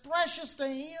something that's precious to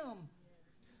Him.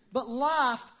 But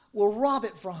life will rob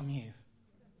it from you.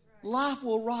 Life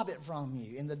will rob it from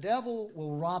you. And the devil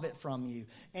will rob it from you.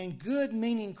 And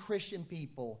good-meaning Christian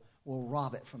people will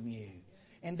rob it from you.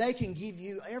 And they can give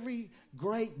you every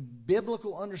great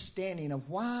biblical understanding of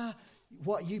why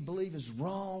what you believe is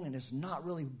wrong and it's not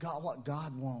really what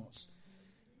God wants.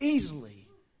 Easily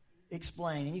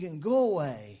explain. And you can go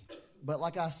away. But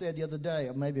like I said the other day,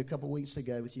 or maybe a couple weeks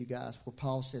ago with you guys, where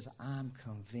Paul says, I'm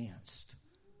convinced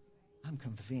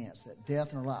that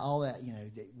death and all that,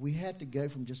 that we had to go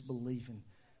from just believing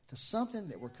to something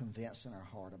that we're convinced in our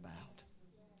heart about.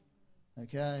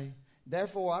 Okay?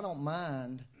 Therefore, I don't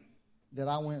mind that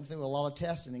I went through a lot of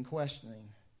testing and questioning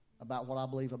about what I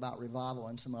believe about revival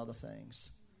and some other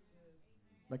things.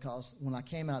 Because when I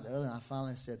came out the other, I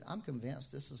finally said, I'm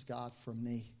convinced this is God for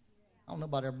me. I don't know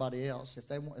about everybody else. If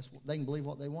they can believe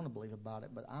what they want to believe about it,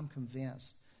 but I'm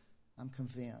convinced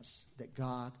that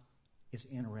God is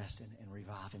interested in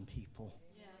reviving people.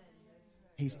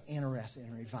 He's interested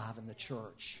in reviving the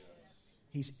church.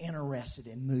 He's interested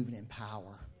in moving in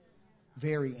power.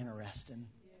 Very interesting.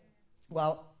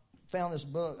 Well, I found this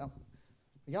book.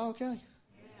 Y'all okay?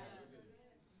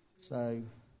 So,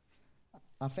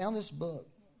 I found this book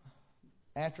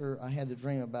after I had the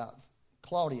dream about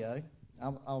Claudio.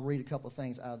 I'll read a couple of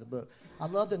things out of the book. I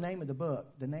love the name of the book.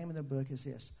 The name of the book is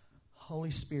this: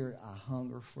 Holy Spirit, I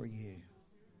Hunger for You.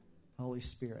 Holy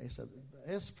Spirit.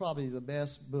 It's probably the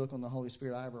best book on the Holy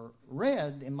Spirit I ever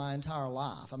read in my entire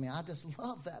life. I mean, I just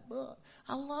love that book.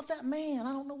 I love that man.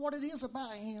 I don't know what it is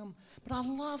about him, but I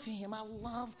love him. I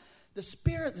love the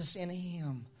Spirit that's in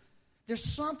him. There's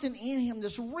something in him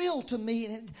that's real to me.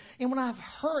 And when I've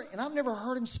heard, and I've never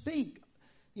heard him speak.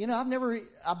 I've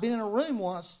been in a room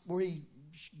once where he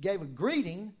gave a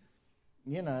greeting,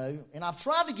 and I've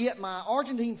tried to get my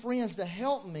Argentine friends to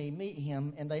help me meet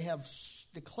him, and they have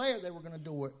declared they were going to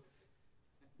do it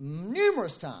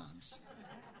numerous times.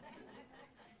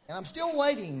 And I'm still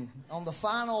waiting on the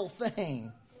final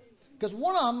thing, because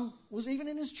one of them was even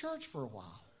in his church for a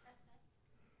while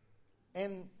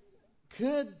and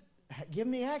could give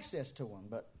me access to him,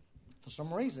 but for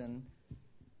some reason,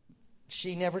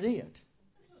 she never did.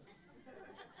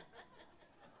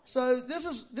 So this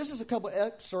is a couple of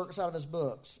excerpts out of his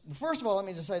books. First of all, let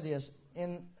me just say this.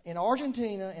 In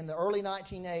Argentina in the early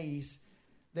 1980s,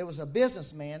 there was a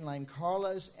businessman named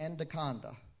Carlos Andaconda.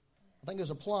 I think he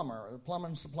was a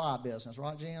plumbing supply business,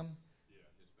 right, Jim? Yeah,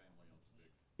 his family owns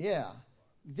a big. Yeah.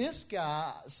 This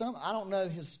guy, I don't know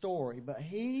his story, but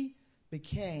he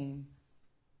became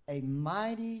a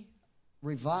mighty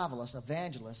revivalist,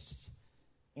 evangelist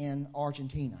in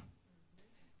Argentina.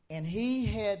 And he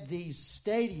had these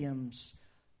stadiums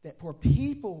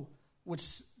where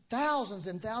thousands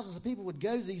and thousands of people would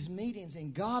go to these meetings,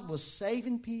 and God was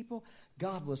saving people,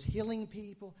 God was healing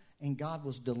people, and God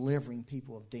was delivering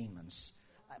people of demons.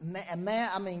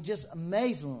 Just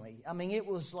amazingly. It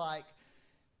was like,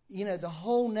 the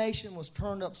whole nation was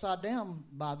turned upside down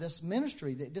by this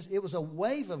ministry. It was a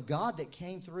wave of God that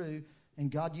came through, and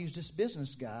God used this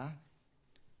business guy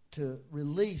to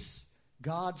release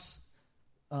God's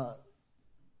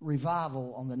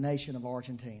revival on the nation of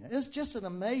Argentina. It's just an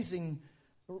amazing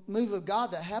move of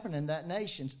God that happened in that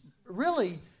nation.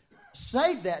 Really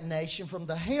saved that nation from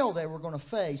the hell they were going to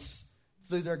face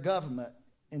through their government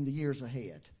in the years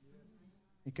ahead.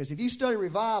 Because if you study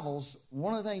revivals,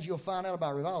 one of the things you'll find out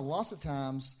about revival, lots of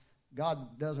times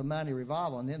God does a mighty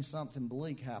revival and then something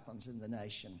bleak happens in the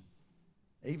nation,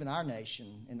 even our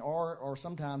nation. And or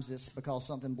sometimes it's because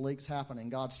something bleak's happening.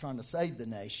 God's trying to save the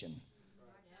nation.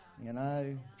 You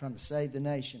know, trying to save the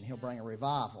nation. He'll bring a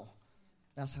revival.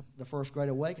 That's the first great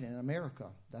awakening in America.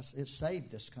 It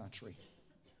saved this country.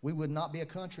 We would not be a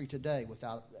country today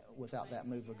without that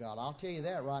move of God. I'll tell you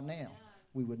that right now.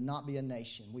 We would not be a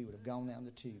nation. We would have gone down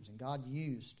the tubes. And God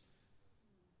used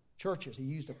churches. He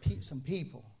used some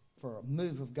people for a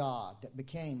move of God that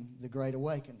became the Great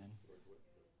Awakening.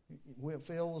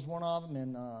 Whitfield was one of them,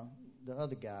 and the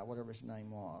other guy, whatever his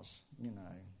name was,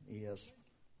 is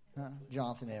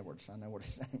Jonathan Edwards. I know what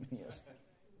his name is.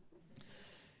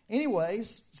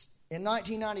 Anyways, in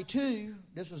 1992,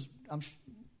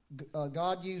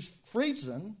 God used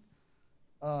Friedson.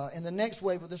 In the next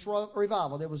wave of this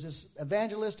revival, there was this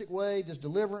evangelistic wave, this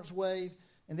deliverance wave,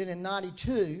 and then in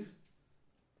 92,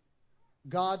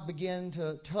 God began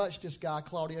to touch this guy,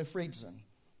 Claudio Friedson.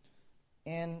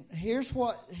 And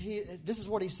this is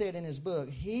what he said in his book.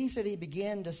 He said he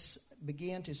began to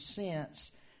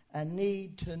sense a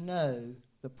need to know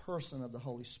the person of the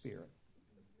Holy Spirit.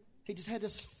 He just had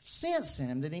this sense in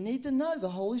him that he needed to know the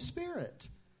Holy Spirit.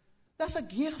 That's a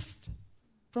gift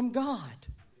from God.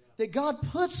 That God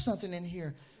puts something in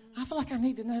here. I feel like I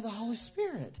need to know the Holy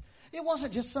Spirit. It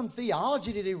wasn't just some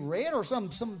theology that he read or some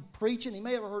preaching. He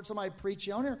may have heard somebody preach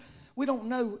on here. We don't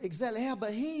know exactly how, but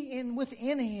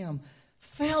within him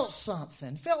felt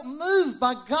something, felt moved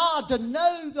by God to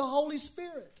know the Holy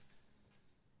Spirit.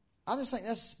 I just think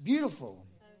that's beautiful.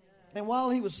 And while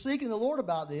he was seeking the Lord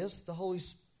about this, the Holy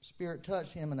Spirit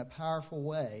touched him in a powerful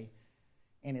way,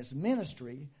 and his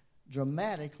ministry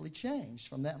dramatically changed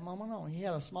from that moment on. He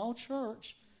had a small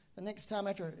church. The next time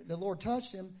after the Lord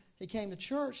touched him, he came to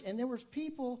church, and there was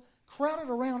people crowded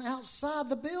around outside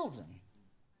the building.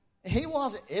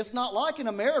 It's not like in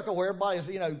America where everybody's,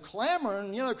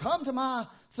 clamoring, come to my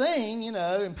thing,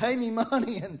 and pay me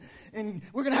money, and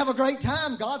we're going to have a great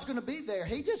time. God's going to be there.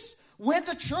 He just went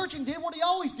to church and did what he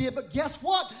always did, but guess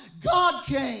what? God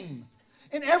came,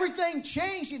 and everything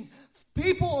changed, and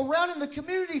people around in the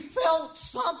community felt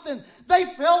something. They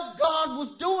felt God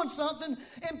was doing something.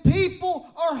 And people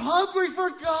are hungry for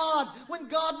God when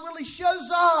God really shows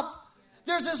up.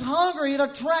 There's this hunger. It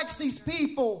attracts these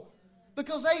people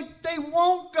because they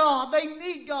want God. They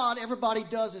need God. Everybody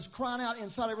does. It's crying out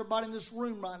inside everybody in this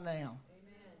room right now.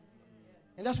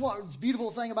 And that's what's beautiful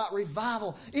thing about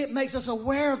revival. It makes us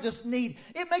aware of this need.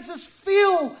 It makes us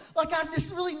feel like I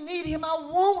just really need Him. I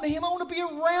want Him. I want to be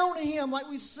around Him like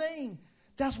we sing.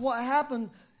 That's what happened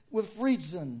with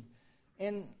Friedson.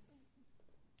 And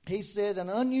he said an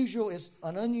unusual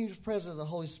presence of the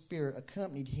Holy Spirit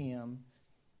accompanied him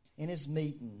in his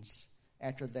meetings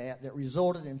after that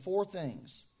resulted in four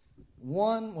things.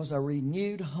 One was a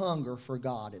renewed hunger for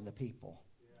God in the people.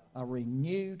 A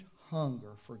renewed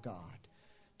hunger for God.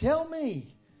 Tell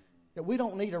me that we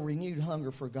don't need a renewed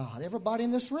hunger for God. Everybody in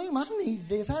this room, I need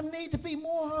this. I need to be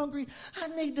more hungry. I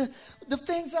need the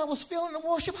things I was feeling in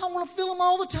worship. I want to feel them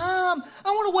all the time.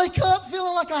 I want to wake up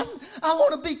feeling like I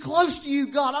want to be close to you,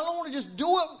 God. I don't want to just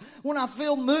do it when I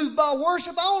feel moved by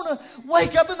worship. I want to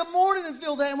wake up in the morning and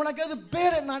feel that. And when I go to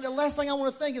bed at night, the last thing I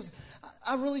want to think is,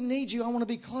 I really need you. I want to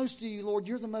be close to you, Lord.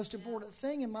 You're the most important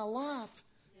thing in my life.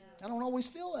 I don't always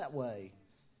feel that way.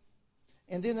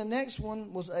 And then the next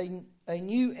one was a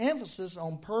new emphasis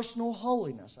on personal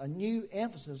holiness. A new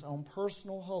emphasis on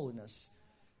personal holiness.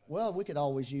 Well, we could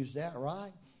always use that,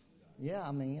 right? Yeah,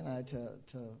 I mean, that's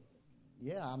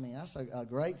a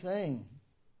great thing.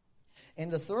 And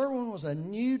the third one was a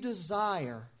new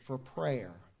desire for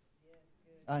prayer.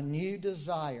 A new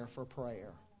desire for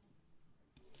prayer.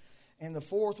 And the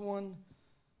fourth one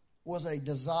was a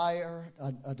desire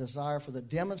for the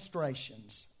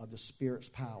demonstrations of the Spirit's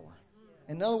power.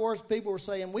 In other words, people were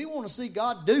saying, we want to see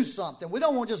God do something. We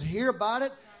don't want to just hear about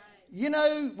it. We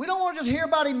don't want to just hear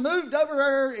about Him moved over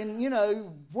there and,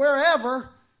 wherever,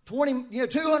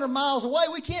 200 miles away.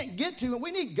 We can't get to it.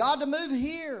 We need God to move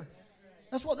here.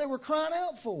 That's what they were crying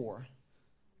out for.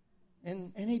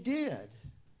 And He did.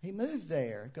 He moved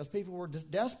there because people were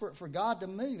just desperate for God to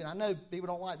move. And I know people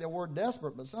don't like that word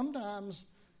desperate, but sometimes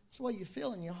it's the way you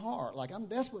feel in your heart. Like, I'm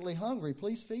desperately hungry.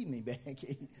 Please feed me,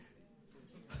 Becky.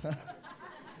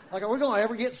 Like, are we going to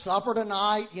ever get supper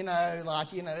tonight?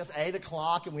 It's 8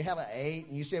 o'clock and we have an 8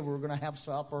 and you said we were going to have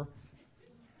supper.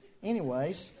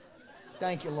 Anyways,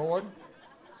 thank you, Lord.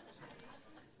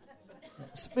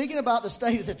 Speaking about the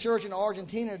state of the church in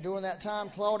Argentina during that time,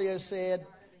 Claudio said,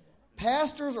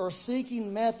 pastors are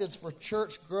seeking methods for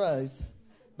church growth,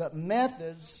 but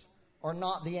methods are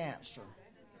not the answer.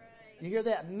 You hear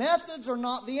that? Methods are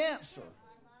not the answer.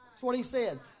 That's what he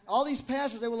said. All these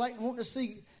pastors, they were like wanting to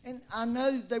see, and I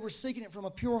know they were seeking it from a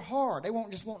pure heart. They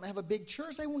weren't just wanting to have a big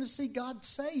church. They wanted to see God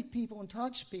save people and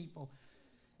touch people.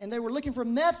 And they were looking for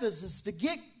methods to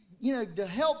get, to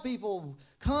help people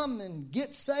come and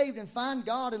get saved and find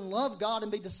God and love God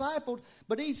and be discipled.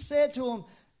 But he said to them,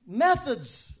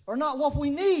 methods are not what we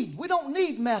need. We don't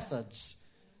need methods.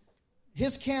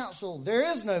 His counsel,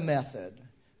 there is no method.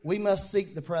 We must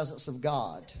seek the presence of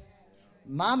God.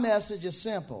 My message is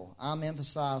simple. I'm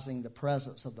emphasizing the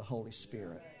presence of the Holy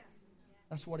Spirit.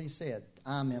 That's what he said.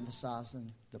 I'm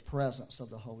emphasizing the presence of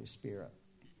the Holy Spirit.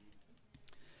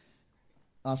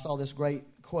 I saw this great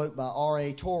quote by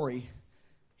R.A. Torrey.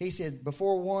 He said,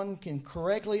 before one can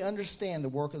correctly understand the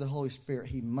work of the Holy Spirit,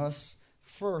 he must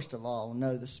first of all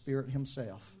know the Spirit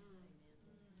himself.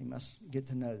 He must get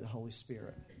to know the Holy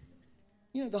Spirit.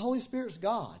 The Holy Spirit's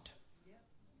God.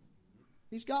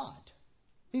 He's God.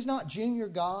 He's not junior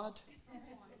God.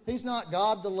 He's not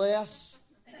God the less.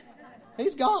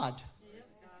 He's God.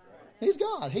 He's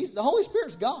God. The Holy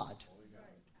Spirit's God.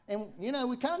 And,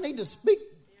 we kind of need to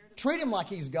treat him like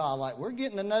he's God, like we're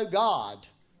getting to know God.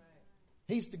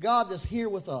 He's the God that's here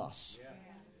with us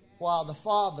while the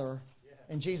Father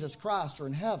and Jesus Christ are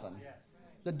in heaven.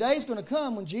 The day's going to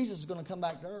come when Jesus is going to come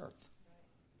back to earth.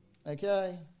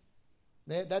 Okay?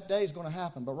 That day's going to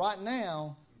happen. But right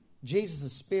now,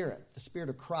 Jesus' Spirit, the Spirit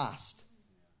of Christ,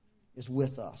 is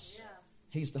with us.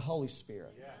 He's the Holy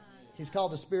Spirit. He's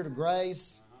called the Spirit of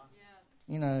grace.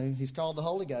 He's called the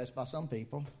Holy Ghost by some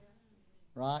people.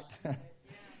 Right?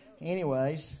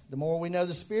 Anyways, the more we know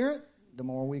the Spirit, the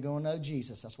more we're going to know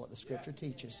Jesus. That's what the Scripture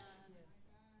teaches.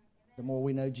 The more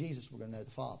we know Jesus, we're going to know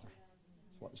the Father.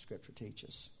 That's what the Scripture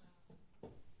teaches.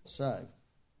 So,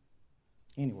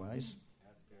 anyways,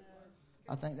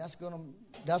 I think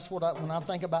when I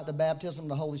think about the baptism of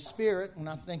the Holy Spirit, when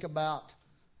I think about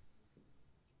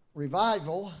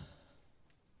revival,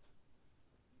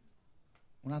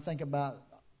 when I think about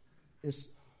this,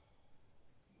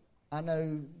 I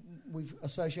know we've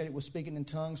associated with speaking in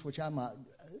tongues, which I'm a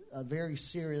very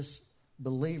serious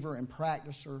believer and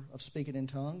practicer of speaking in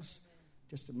tongues,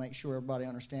 just to make sure everybody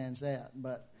understands that.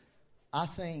 But I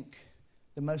think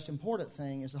the most important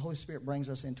thing is the Holy Spirit brings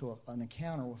us into an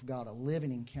encounter with God, a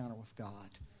living encounter with God.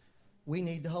 We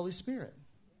need the Holy Spirit.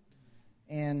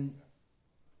 And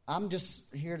I'm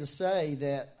just here to say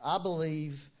that I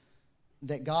believe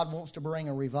that God wants to bring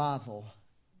a revival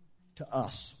to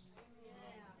us.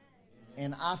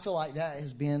 And I feel like that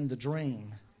has been the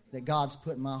dream that God's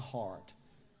put in my heart.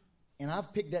 And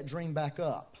I've picked that dream back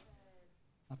up.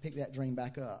 I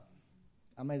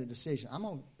made a decision. I'm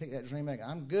going to pick that dream back up.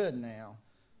 I'm good now.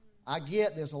 I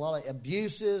get there's a lot of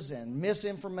abuses and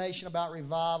misinformation about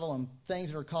revival and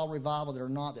things that are called revival that are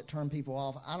not, that turn people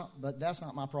off. But that's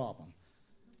not my problem.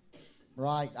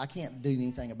 Right? I can't do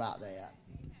anything about that.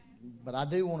 But I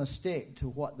do want to stick to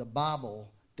what the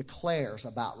Bible declares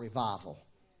about revival.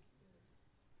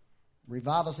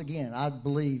 Revive us again. I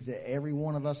believe that every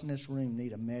one of us in this room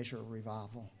need a measure of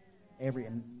revival.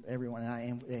 Everyone.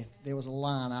 If there was a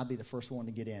line, I'd be the first one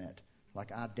to get in it.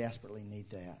 Like, I desperately need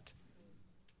that.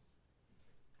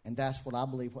 And that's what I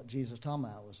believe what Jesus was talking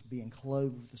about, was being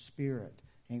clothed with the Spirit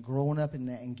and growing up in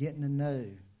that and getting to know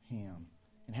Him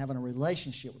and having a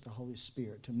relationship with the Holy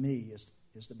Spirit. To me,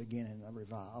 is the beginning of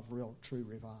revival, of real, true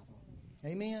revival.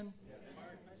 Amen?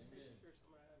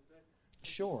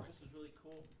 Sure. This is really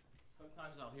cool.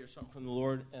 Sometimes I'll hear something from the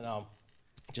Lord, and I'll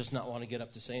just not want to get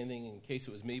up to say anything in case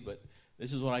it was me, but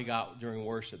this is what I got during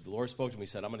worship. The Lord spoke to me and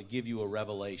said, I'm going to give you a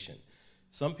revelation.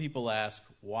 Some people ask,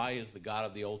 why is the God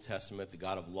of the Old Testament the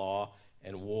God of law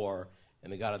and war,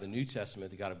 and the God of the New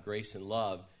Testament the God of grace and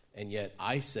love, and yet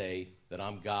I say that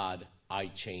I'm God, I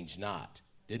change not?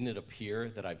 Didn't it appear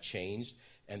that I've changed?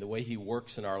 And the way He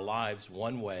works in our lives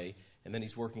one way, and then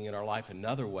He's working in our life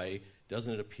another way,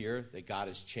 doesn't it appear that God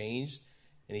has changed?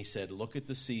 And He said, look at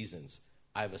the seasons.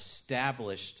 I've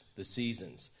established the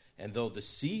seasons. And though the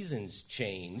seasons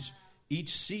change,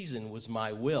 each season was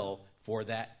my will for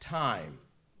that time.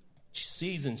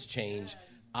 Seasons change,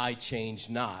 I change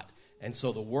not. And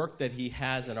so the work that He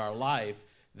has in our life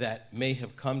that may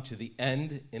have come to the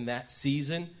end in that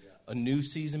season, a new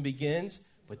season begins,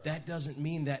 but that doesn't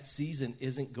mean that season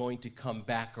isn't going to come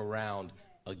back around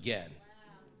again.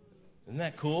 Isn't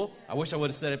that cool? I wish I would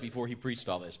have said it before he preached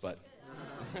all this, but...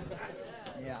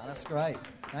 Yeah, that's great.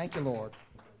 Thank you, Lord.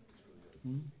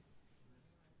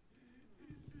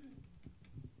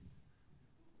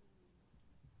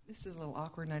 This is a little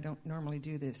awkward, and I don't normally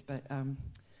do this, but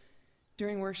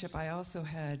during worship, I also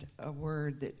had a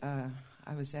word that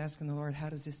I was asking the Lord, how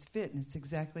does this fit? And it's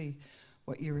exactly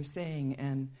what you were saying.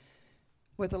 And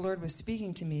what the Lord was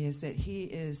speaking to me is that he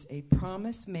is a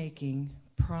promise-making,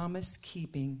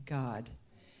 promise-keeping God.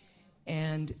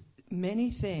 And many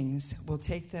things will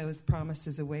take those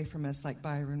promises away from us, like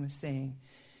Byron was saying.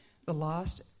 The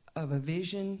loss of a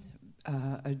vision,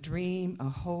 a dream, a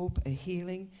hope, a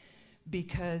healing,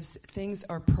 because things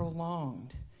are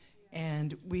prolonged.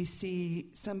 And we see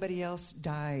somebody else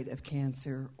died of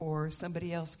cancer, or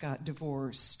somebody else got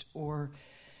divorced, or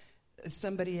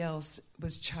somebody else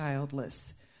was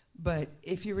childless. But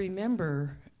if you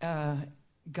remember,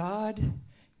 God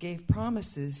gave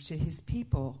promises to his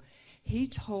people. He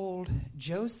told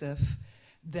Joseph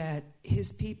that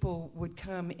his people would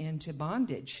come into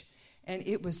bondage. And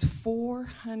it was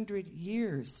 400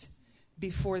 years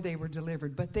before they were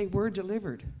delivered. But they were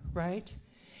delivered, right?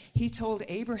 He told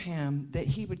Abraham that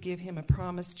he would give him a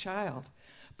promised child.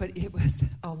 But it was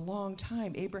a long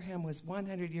time. Abraham was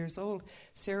 100 years old.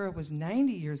 Sarah was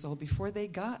 90 years old before they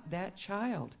got that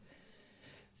child.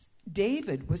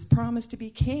 David was promised to be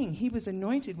king. He was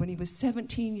anointed when he was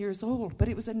 17 years old. But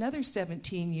it was another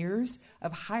 17 years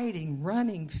of hiding,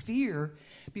 running, fear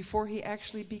before he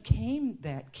actually became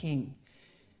that king.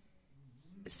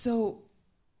 So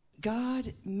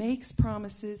God makes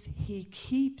promises. He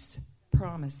keeps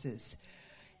promises.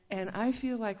 And I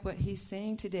feel like what he's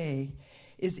saying today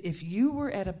is if you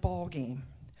were at a ball game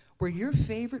where your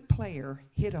favorite player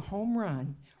hit a home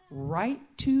run right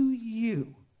to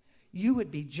you, you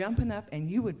would be jumping up and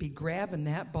you would be grabbing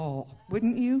that ball,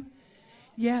 wouldn't you?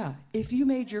 Yeah, if you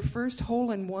made your first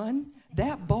hole in one,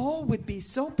 that ball would be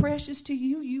so precious to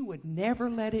you, you would never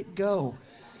let it go.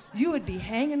 You would be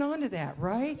hanging on to that,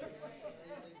 right?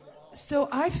 So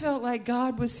I felt like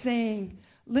God was saying,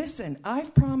 listen,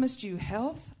 I've promised you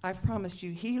health. I've promised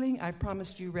you healing. I've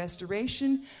promised you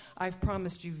restoration. I've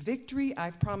promised you victory.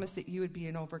 I've promised that you would be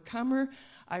an overcomer.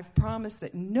 I've promised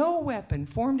that no weapon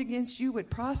formed against you would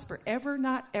prosper, ever,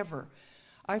 not ever.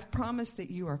 I've promised that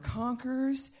you are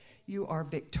conquerors. You are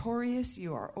victorious.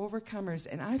 You are overcomers.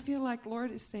 And I feel like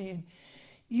Lord is saying,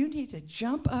 you need to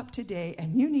jump up today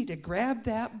and you need to grab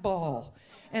that ball.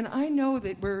 And I know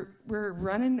that we're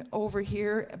running over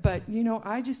here, but,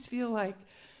 I just feel like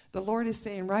the Lord is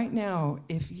saying right now,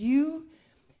 if you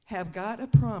have got a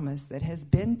promise that has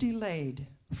been delayed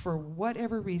for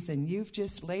whatever reason, you've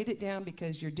just laid it down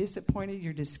because you're disappointed,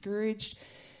 you're discouraged,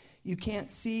 you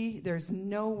can't see, there's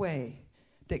no way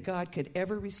that God could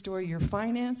ever restore your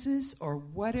finances or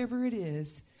whatever it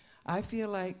is, I feel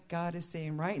like God is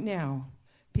saying right now,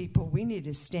 people, we need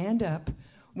to stand up.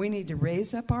 We need to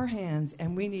raise up our hands,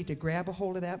 and we need to grab a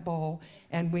hold of that ball,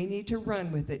 and we need to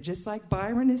run with it. Just like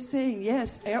Byron is saying,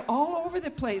 yes, all over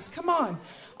the place. Come on.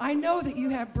 I know that you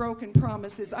have broken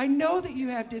promises. I know that you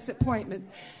have disappointment.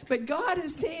 But God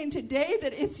is saying today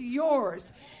that it's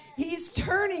yours. He's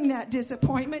turning that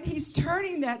disappointment. He's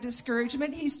turning that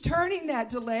discouragement. He's turning that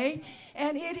delay,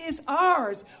 and it is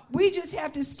ours. We just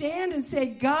have to stand and say,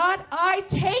 God, I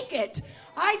take it.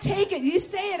 I take it. You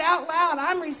say it out loud.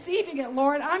 I'm receiving it,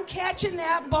 Lord. I'm catching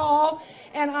that ball,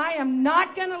 and I am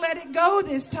not going to let it go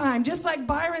this time. Just like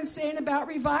Byron's saying about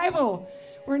revival.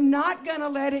 We're not going to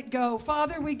let it go.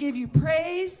 Father, we give you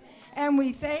praise, and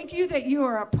we thank you that you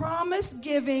are a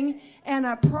promise-giving and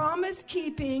a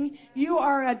promise-keeping. You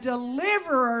are a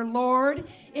deliverer, Lord.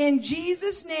 In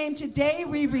Jesus' name, today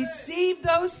we receive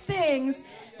those things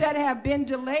that have been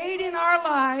delayed in our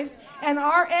lives, and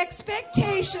our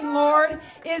expectation, Lord,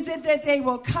 is that they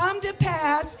will come to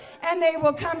pass, and they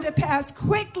will come to pass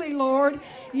quickly, Lord.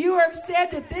 You have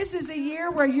said that this is a year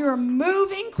where you're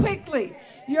moving quickly.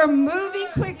 You're moving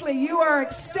quickly. You are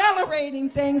accelerating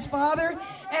things, Father,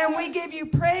 and we give you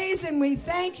praise, and we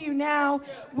thank you now.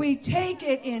 We take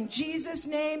it in Jesus'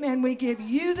 name, and we give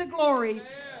you the glory.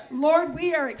 Lord,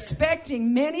 we are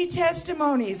expecting many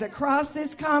testimonies across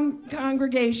this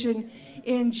congregation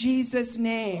in Jesus'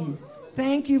 name.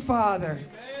 Thank you, Father.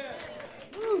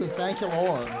 Ooh, thank you,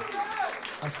 Lord.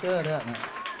 That's good, isn't it?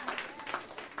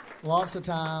 Lots of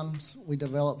times we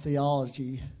develop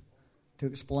theology to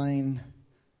explain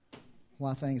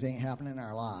why things ain't happening in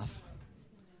our life.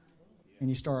 And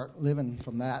you start living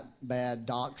from that bad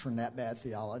doctrine, that bad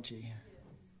theology.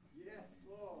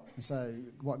 And so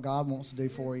what God wants to do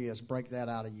for you is break that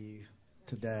out of you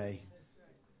today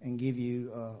and give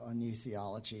you a new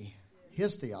theology.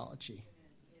 His theology.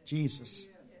 Jesus.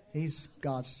 He's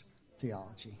God's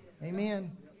theology.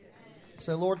 Amen.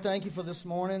 So, Lord, thank you for this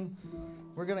morning.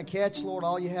 We're going to catch, Lord,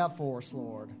 all you have for us,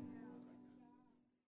 Lord.